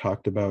way they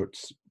talked about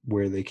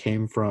where they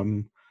came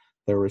from,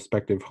 their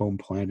respective home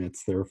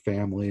planets, their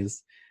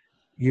families,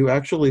 you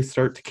actually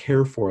start to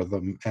care for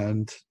them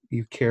and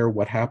you care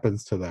what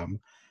happens to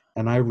them.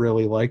 And I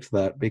really liked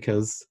that,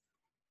 because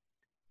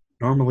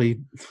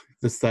normally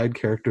the side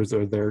characters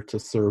are there to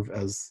serve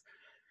as,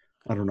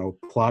 I don't know,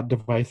 plot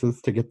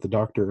devices to get the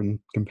Doctor and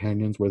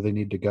companions where they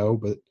need to go.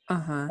 But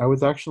I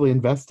was actually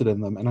invested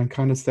in them, and I'm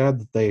kind of sad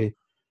that they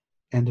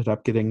ended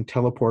up getting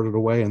teleported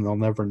away and they'll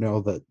never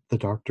know that the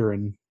Doctor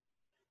and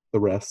the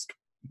rest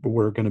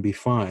were going to be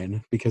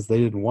fine, because they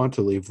didn't want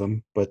to leave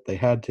them, but they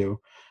had to.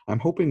 I'm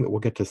hoping that we'll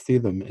get to see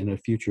them in a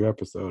future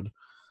episode.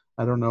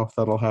 I don't know if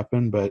that'll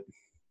happen, but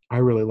I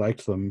really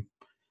liked them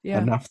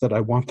enough that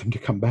I want them to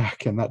come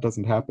back, and that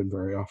doesn't happen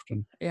very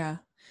often. Yeah,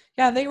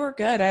 they were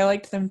good. I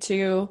liked them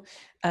too.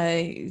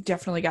 I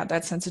definitely got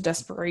that sense of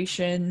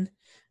desperation,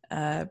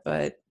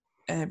 but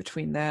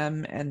between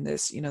them and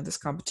this, this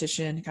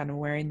competition kind of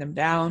wearing them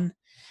down,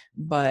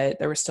 but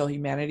there was still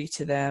humanity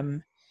to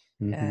them.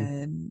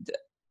 And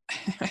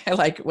I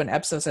like when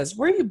Epso says,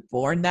 were you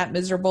born that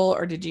miserable,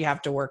 or did you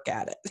have to work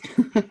at it?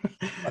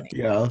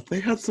 Yeah, they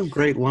had some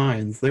great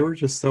lines. They were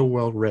just so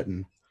well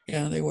written.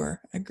 Yeah, they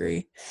were. I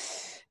agree.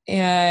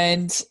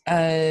 And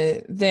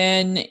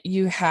then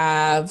you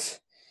have,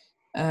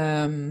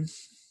 let's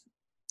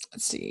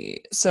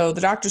see. So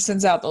the Doctor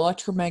sends out the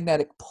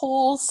electromagnetic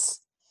pulse,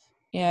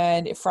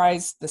 and it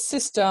fries the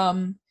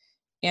system.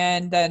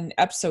 And then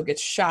Epso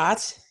gets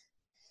shot.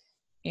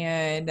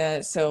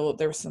 And so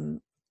there was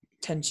some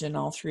tension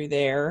all through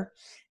there.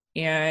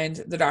 And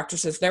the Doctor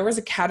says, there was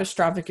a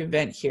catastrophic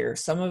event here.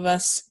 Some of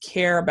us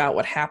care about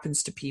what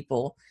happens to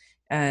people.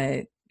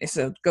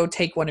 So go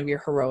take one of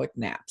your heroic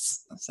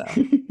naps. So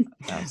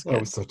that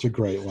was such a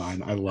great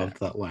line. I loved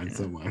that line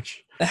so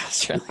much. That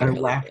was really, I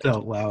laughed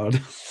out loud.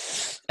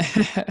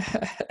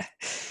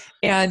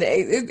 And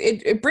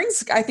it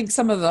brings, I think,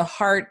 some of the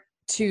heart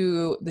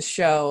to the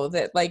show,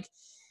 that like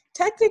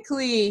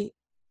technically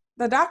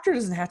the Doctor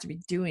doesn't have to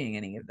be doing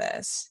any of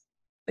this.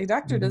 The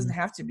Doctor doesn't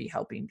have to be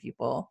helping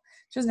people.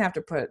 She doesn't have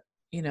to put,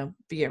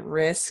 be at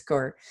risk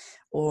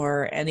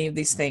or any of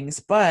these things.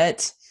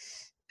 But,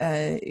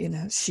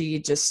 she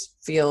just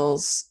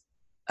feels,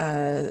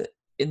 and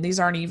these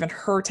aren't even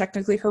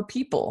technically her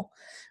people,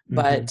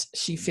 but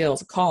she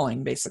feels a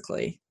calling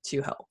basically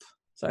to help.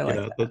 So I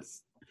like that.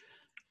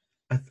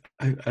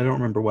 I don't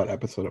remember what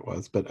episode it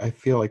was, but I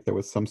feel like there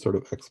was some sort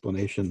of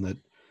explanation that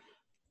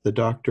the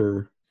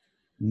Doctor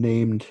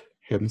named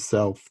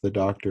himself the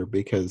Doctor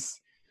because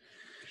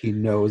he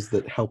knows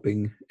that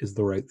helping is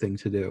the right thing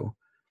to do.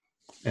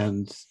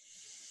 And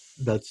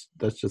that's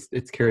just,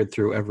 it's carried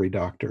through every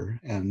Doctor.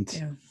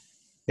 And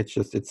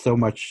it's so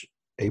much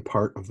a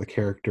part of the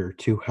character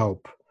to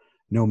help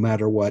no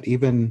matter what,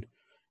 even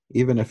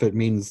if it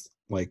means,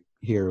 like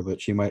here,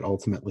 that she might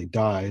ultimately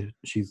die,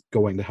 she's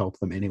going to help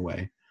them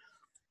anyway.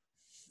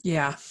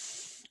 Yeah.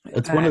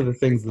 It's one of the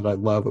things that I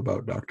love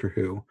about Doctor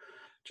Who,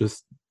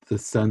 just the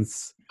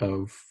sense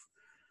of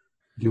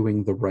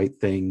doing the right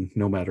thing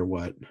no matter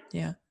what.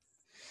 Yeah.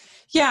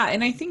 Yeah,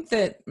 and I think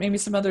that maybe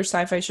some other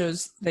sci-fi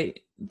shows they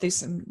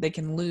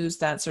can lose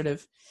that sort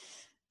of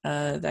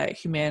that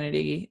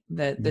humanity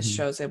that this Mm-hmm.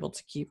 show is able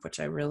to keep, which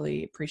I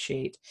really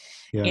appreciate.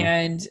 Yeah.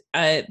 And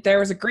there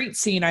was a great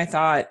scene I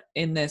thought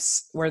in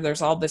this where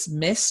there's all this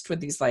mist with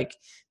these like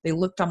they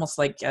looked almost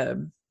like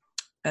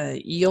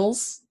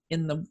eels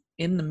in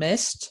the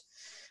mist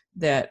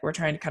that were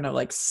trying to kind of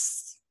like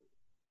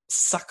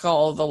suck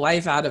all the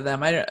life out of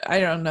them. I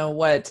don't know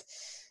what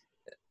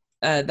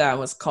that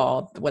was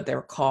called, what they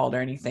were called or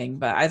anything,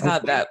 but I I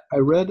thought think that I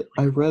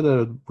read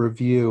a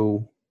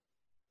review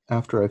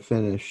after I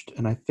finished,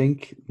 and I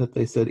think that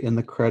they said in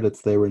the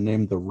credits they were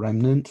named the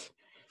Remnant.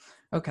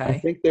 I okay.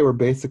 think they were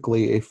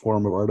basically a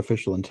form of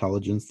artificial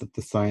intelligence that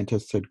the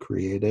scientists had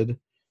created.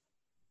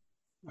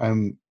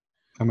 I'm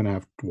I'm gonna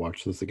have to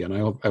watch this again.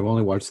 I've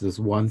only watched this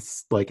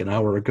once, like an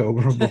hour ago,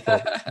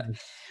 before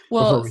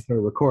Well, we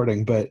started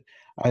recording. But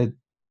I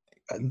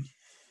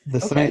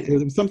okay.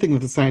 it was something that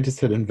the scientists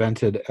had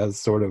invented as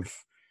sort of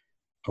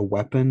a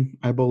weapon,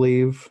 I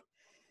believe.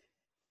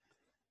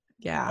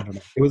 I Yeah. don't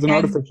know. It was an And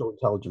artificial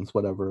intelligence,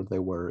 whatever they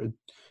were.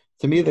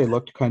 To me, they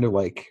looked kind of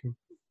like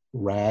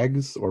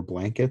rags or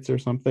blankets or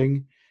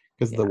something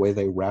because of the yeah. way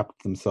they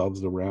wrapped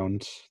themselves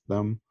around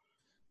them.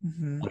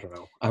 Hmm. I don't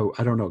know.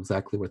 I don't know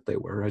exactly what they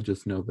were. I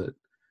just know that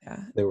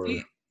Yeah. they were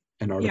an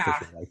Yeah.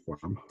 artificial life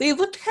form. They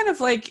looked kind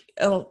of like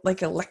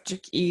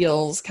electric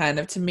eels kind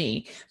of to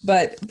me.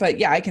 But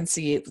yeah, I can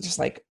see it just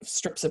like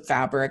strips of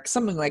fabric,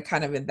 something like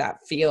kind of in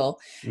that feel.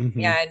 Hmm.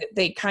 And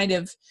they kind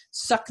of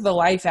suck the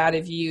life out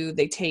of you.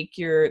 They take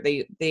your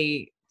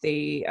they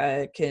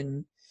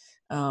can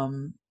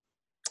um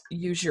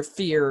use your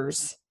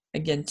fears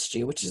against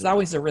you, which is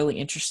always a really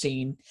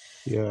interesting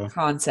Yeah.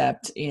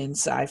 concept in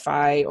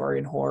sci-fi or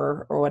in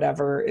horror or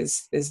whatever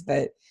is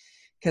that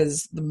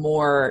because the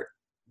more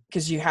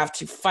because you have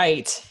to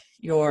fight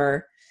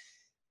your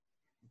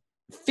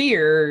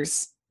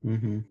fears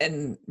Hmm.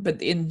 and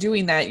but in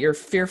doing that you're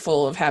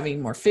fearful of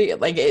having more fear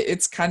like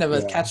it's kind of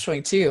a Yeah. catch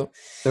 22.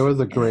 There was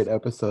a Yeah, great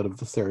episode of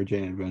the Sarah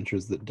Jane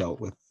Adventures that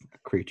dealt with a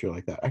creature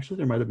like that. Actually,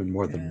 there might have been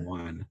more than yeah,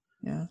 one,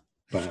 yeah,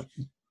 but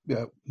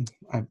yeah,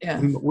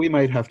 yeah. we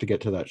might have to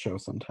get to that show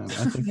sometime.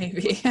 I think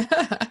it's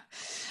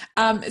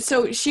Maybe.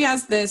 So she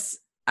has this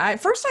I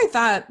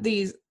thought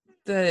the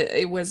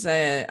it was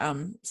a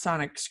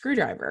sonic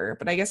screwdriver,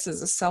 but I guess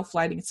it's a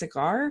self-lighting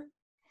cigar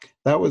she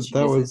that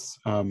uses.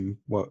 was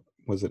what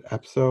was it,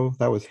 Epso?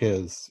 That was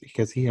his,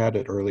 because he had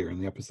it earlier in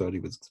the episode. He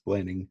was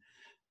explaining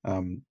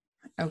um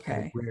how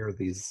Okay. rare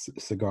these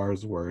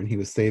cigars were, and he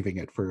was saving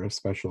it for a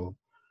special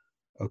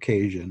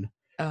occasion.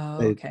 Oh,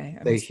 They okay.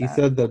 I they missed he that.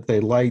 said that they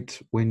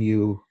light when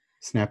you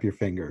snap your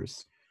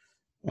fingers,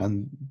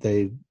 and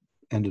they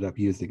ended up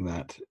using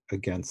that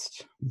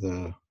against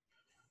the,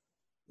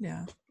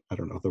 Yeah. I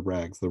don't know, the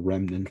rags, the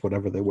remnant,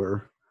 whatever they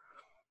were.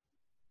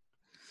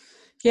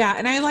 Yeah,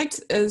 and I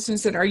liked Susan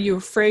said, "Are you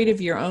afraid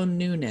of your own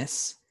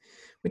newness?"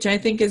 Which I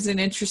think is it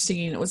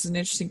was an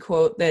interesting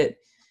quote that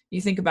you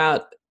think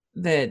about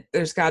that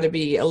there's got to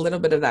be a little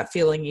bit of that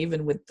feeling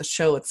even with the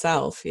show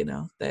itself,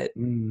 that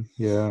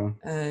Yeah.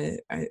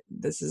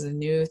 this is a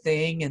new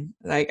thing, and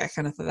I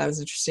kind of thought that was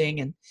interesting,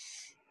 and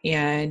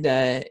and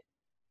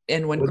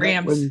when When that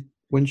Graham's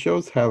when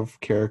shows have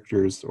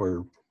characters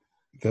or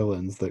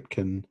villains that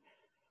can,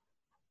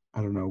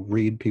 I don't know,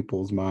 read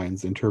people's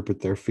minds, interpret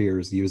their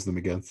fears, use them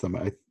against them,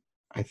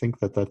 I think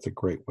that that's a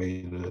great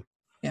way to,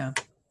 yeah,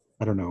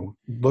 I don't know,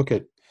 look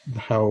at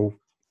how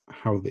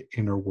the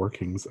inner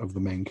workings of the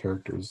main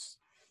characters'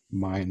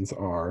 minds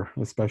are,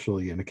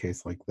 especially in a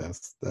case like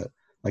this. That,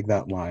 like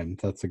that line,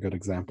 that's a good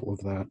example of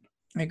that.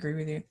 I agree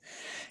with you.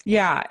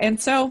 Yeah, and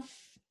so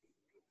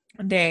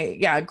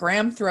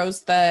Graham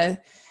throws the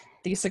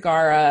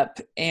cigar up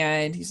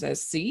and he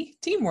says, "See,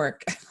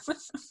 teamwork."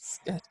 That's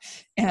good.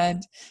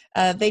 And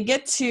they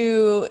get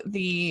to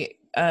the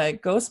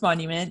ghost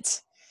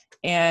monument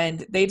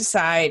and they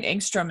decide,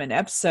 Engstrom and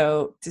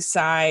Epso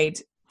decide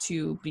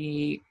to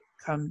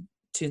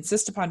to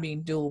insist upon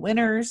being dual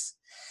winners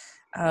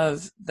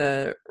of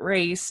the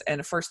race.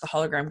 And at first the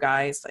hologram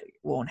guys like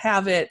won't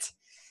have it.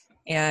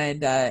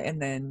 And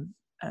then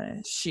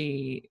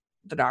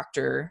the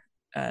doctor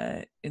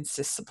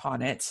insists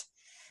upon it,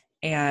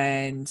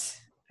 and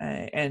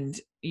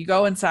you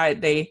go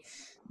inside. They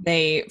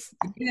get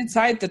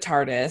inside the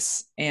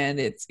TARDIS, and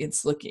it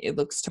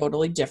looks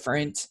totally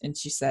different. And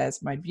she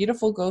says, "My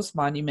beautiful ghost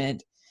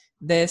monument,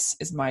 this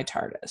is my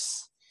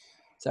TARDIS."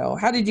 So,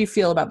 how did you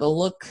feel about the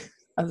look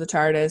of the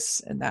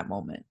TARDIS in that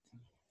moment?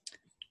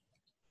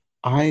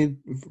 I,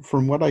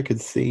 from what I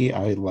could see,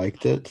 I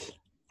liked it.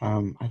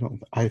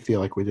 I feel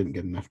like we didn't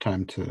get enough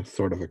time to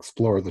sort of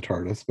explore the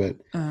TARDIS, but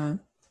Uh,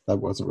 that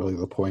wasn't really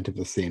the point of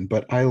the scene.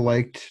 But I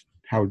liked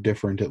how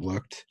different it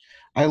looked.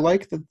 I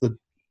like that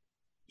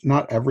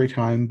not every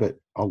time, but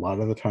a lot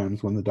of the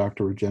times when the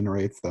Doctor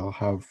regenerates, they'll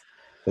have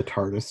the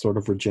TARDIS sort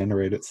of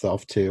regenerate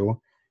itself too.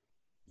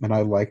 And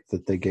I liked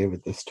that they gave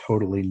it this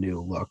totally new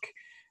look.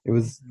 It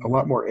was a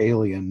lot more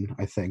alien,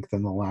 I think,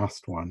 than the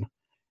last one,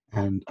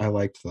 and I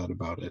liked that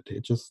about it.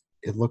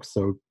 It looks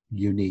so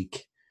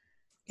unique.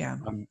 Yeah.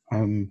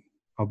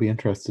 I'll be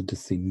interested to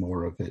see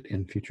more of it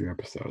in future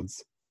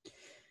episodes.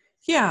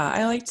 Yeah,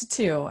 I liked it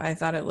too. I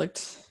thought it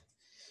looked,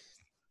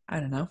 I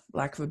don't know,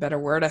 lack of a better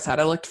word, I thought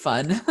it looked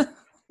fun.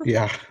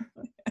 Yeah.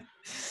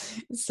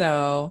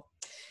 So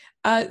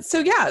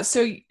yeah,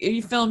 so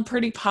you feeling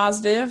pretty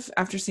positive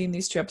after seeing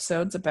these 2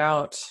 episodes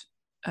about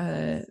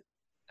the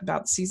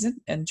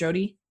season and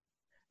Jodie?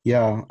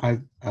 Yeah,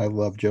 I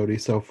love Jodie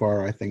so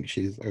far. I think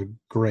she's a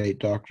great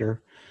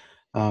doctor.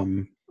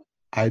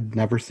 I'd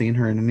never seen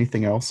her in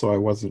anything else, so I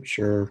wasn't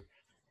sure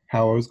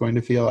how I was going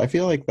to feel. I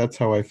feel like that's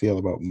how I feel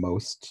about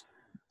most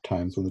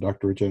times when the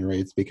Doctor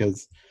regenerates,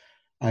 because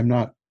I'm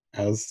not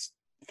as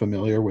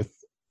familiar with,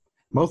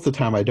 most of the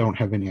time I don't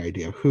have any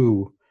idea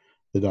who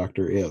the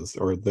Doctor is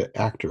or the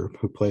actor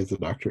who plays the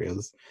Doctor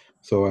is.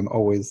 So I'm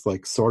always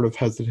like sort of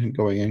hesitant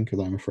going in because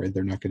I'm afraid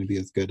they're not going to be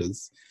as good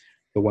as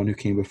the one who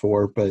came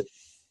before. But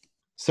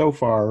so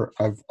far,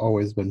 I've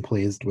always been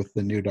pleased with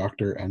the new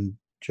Doctor, and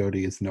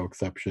Jodie is no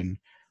exception.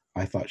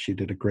 I thought she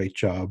did a great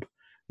job,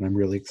 and I'm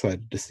really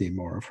excited to see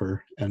more of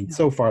her. And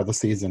so far, the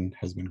season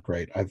has been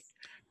great. I've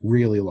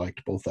really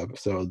liked both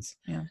episodes,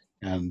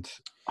 and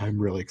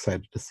I'm really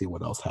excited to see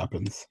what else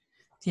happens.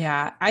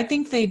 Yeah, I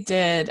think they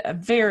did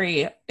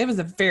it was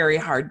a very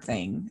hard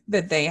thing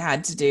that they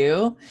had to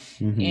do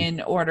in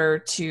order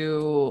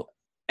to,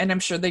 and I'm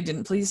sure they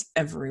didn't please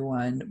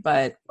everyone,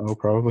 but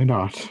probably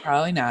not.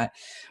 Probably not.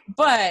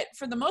 But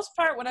for the most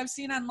part, what I've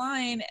seen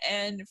online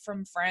and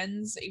from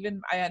friends,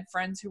 even I had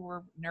friends who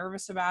were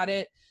nervous about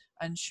it,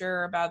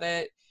 unsure about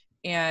it,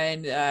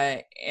 and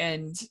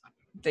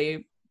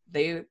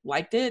they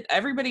liked it.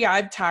 Everybody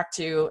I've talked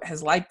to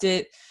has liked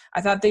it.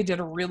 I thought they did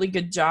a really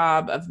good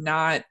job of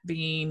not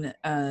being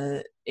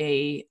a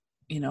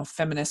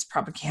feminist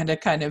propaganda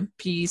kind of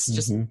piece,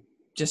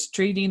 just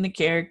treating the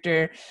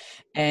character.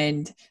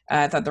 And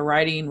I thought the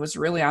writing was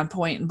really on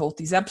point in both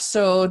these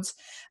episodes.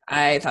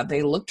 I thought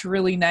they looked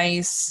really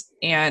nice,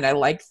 and I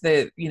liked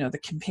the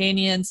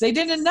companions. They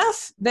did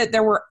enough that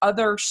there were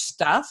other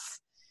stuff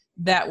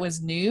that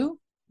was new,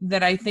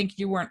 that I think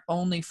you weren't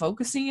only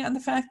focusing on the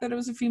fact that it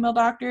was a female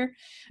doctor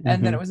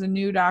and that it was a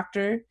new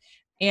doctor.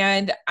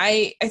 And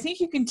I think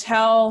you can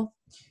tell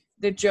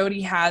that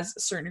Jodie has a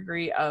certain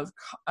degree of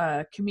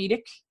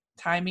comedic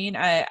timing.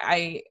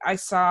 I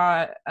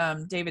saw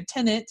David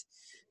Tennant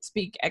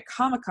speak at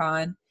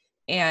Comic-Con,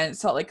 and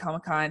Salt Lake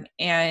Comic-Con,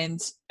 and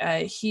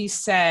he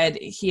said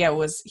he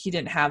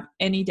didn't have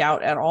any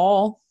doubt at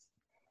all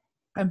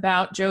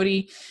about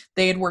Jodie.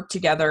 They had worked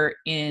together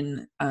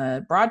in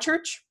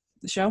Broadchurch,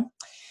 the show,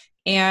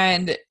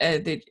 and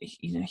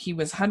he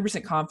was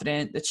 100%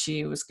 confident that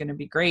she was going to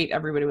be great.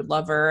 Everybody would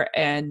love her,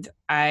 and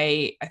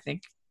I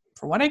think,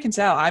 from what I can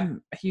tell,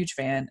 I'm a huge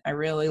fan. I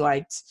really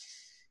liked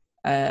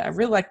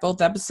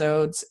both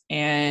episodes,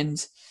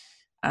 and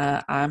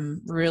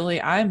I'm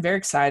very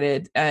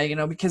excited,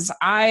 because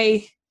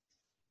I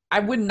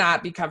would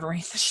not be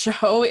covering the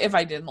show if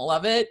I didn't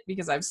love it,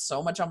 because I have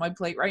so much on my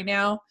plate right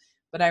now,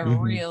 but I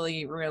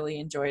really, really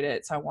enjoyed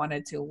it. So I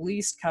wanted to at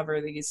least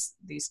cover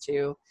these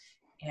 2.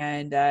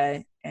 And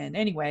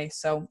anyway,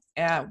 so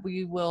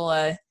we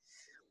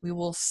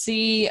will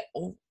see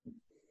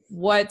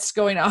what's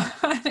going on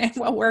and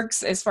what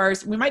works, as far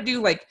as we might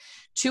do like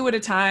 2 at a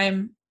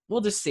time.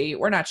 We'll just see.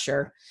 We're not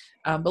sure.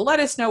 But let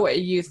us know what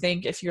you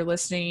think if you're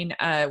listening.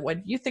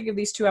 What do you think of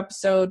these 2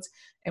 episodes,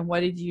 and what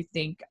did you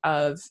think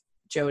of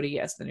Jodie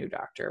as the new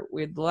Doctor?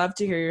 We'd love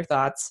to hear your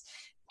thoughts.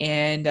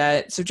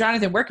 And so,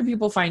 Jonathan, where can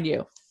people find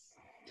you?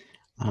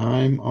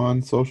 I'm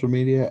on social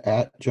media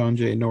at John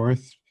J.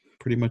 North,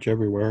 pretty much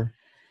everywhere.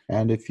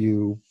 And if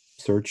you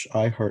search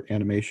iHeart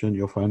Animation,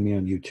 you'll find me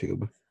on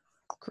YouTube.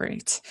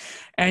 Great.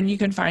 And you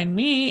can find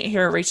me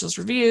here at Rachel's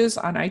Reviews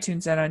on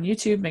iTunes and on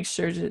YouTube. Make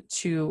sure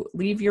to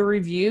leave your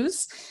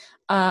reviews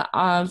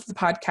of the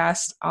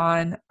podcast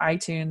on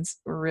iTunes.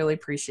 We really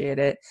appreciate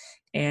it.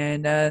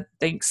 And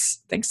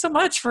thanks so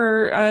much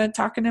for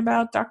talking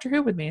about Doctor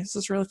Who with me. This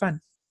was really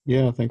fun.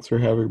 Yeah, thanks for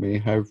having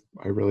me. I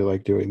really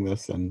like doing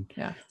this, and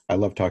I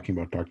love talking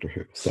about Doctor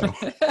Who. So,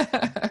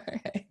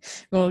 okay.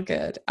 Well,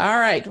 good. All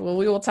right. Well,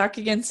 we will talk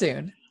again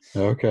soon.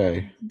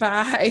 Okay.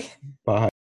 Bye. Bye.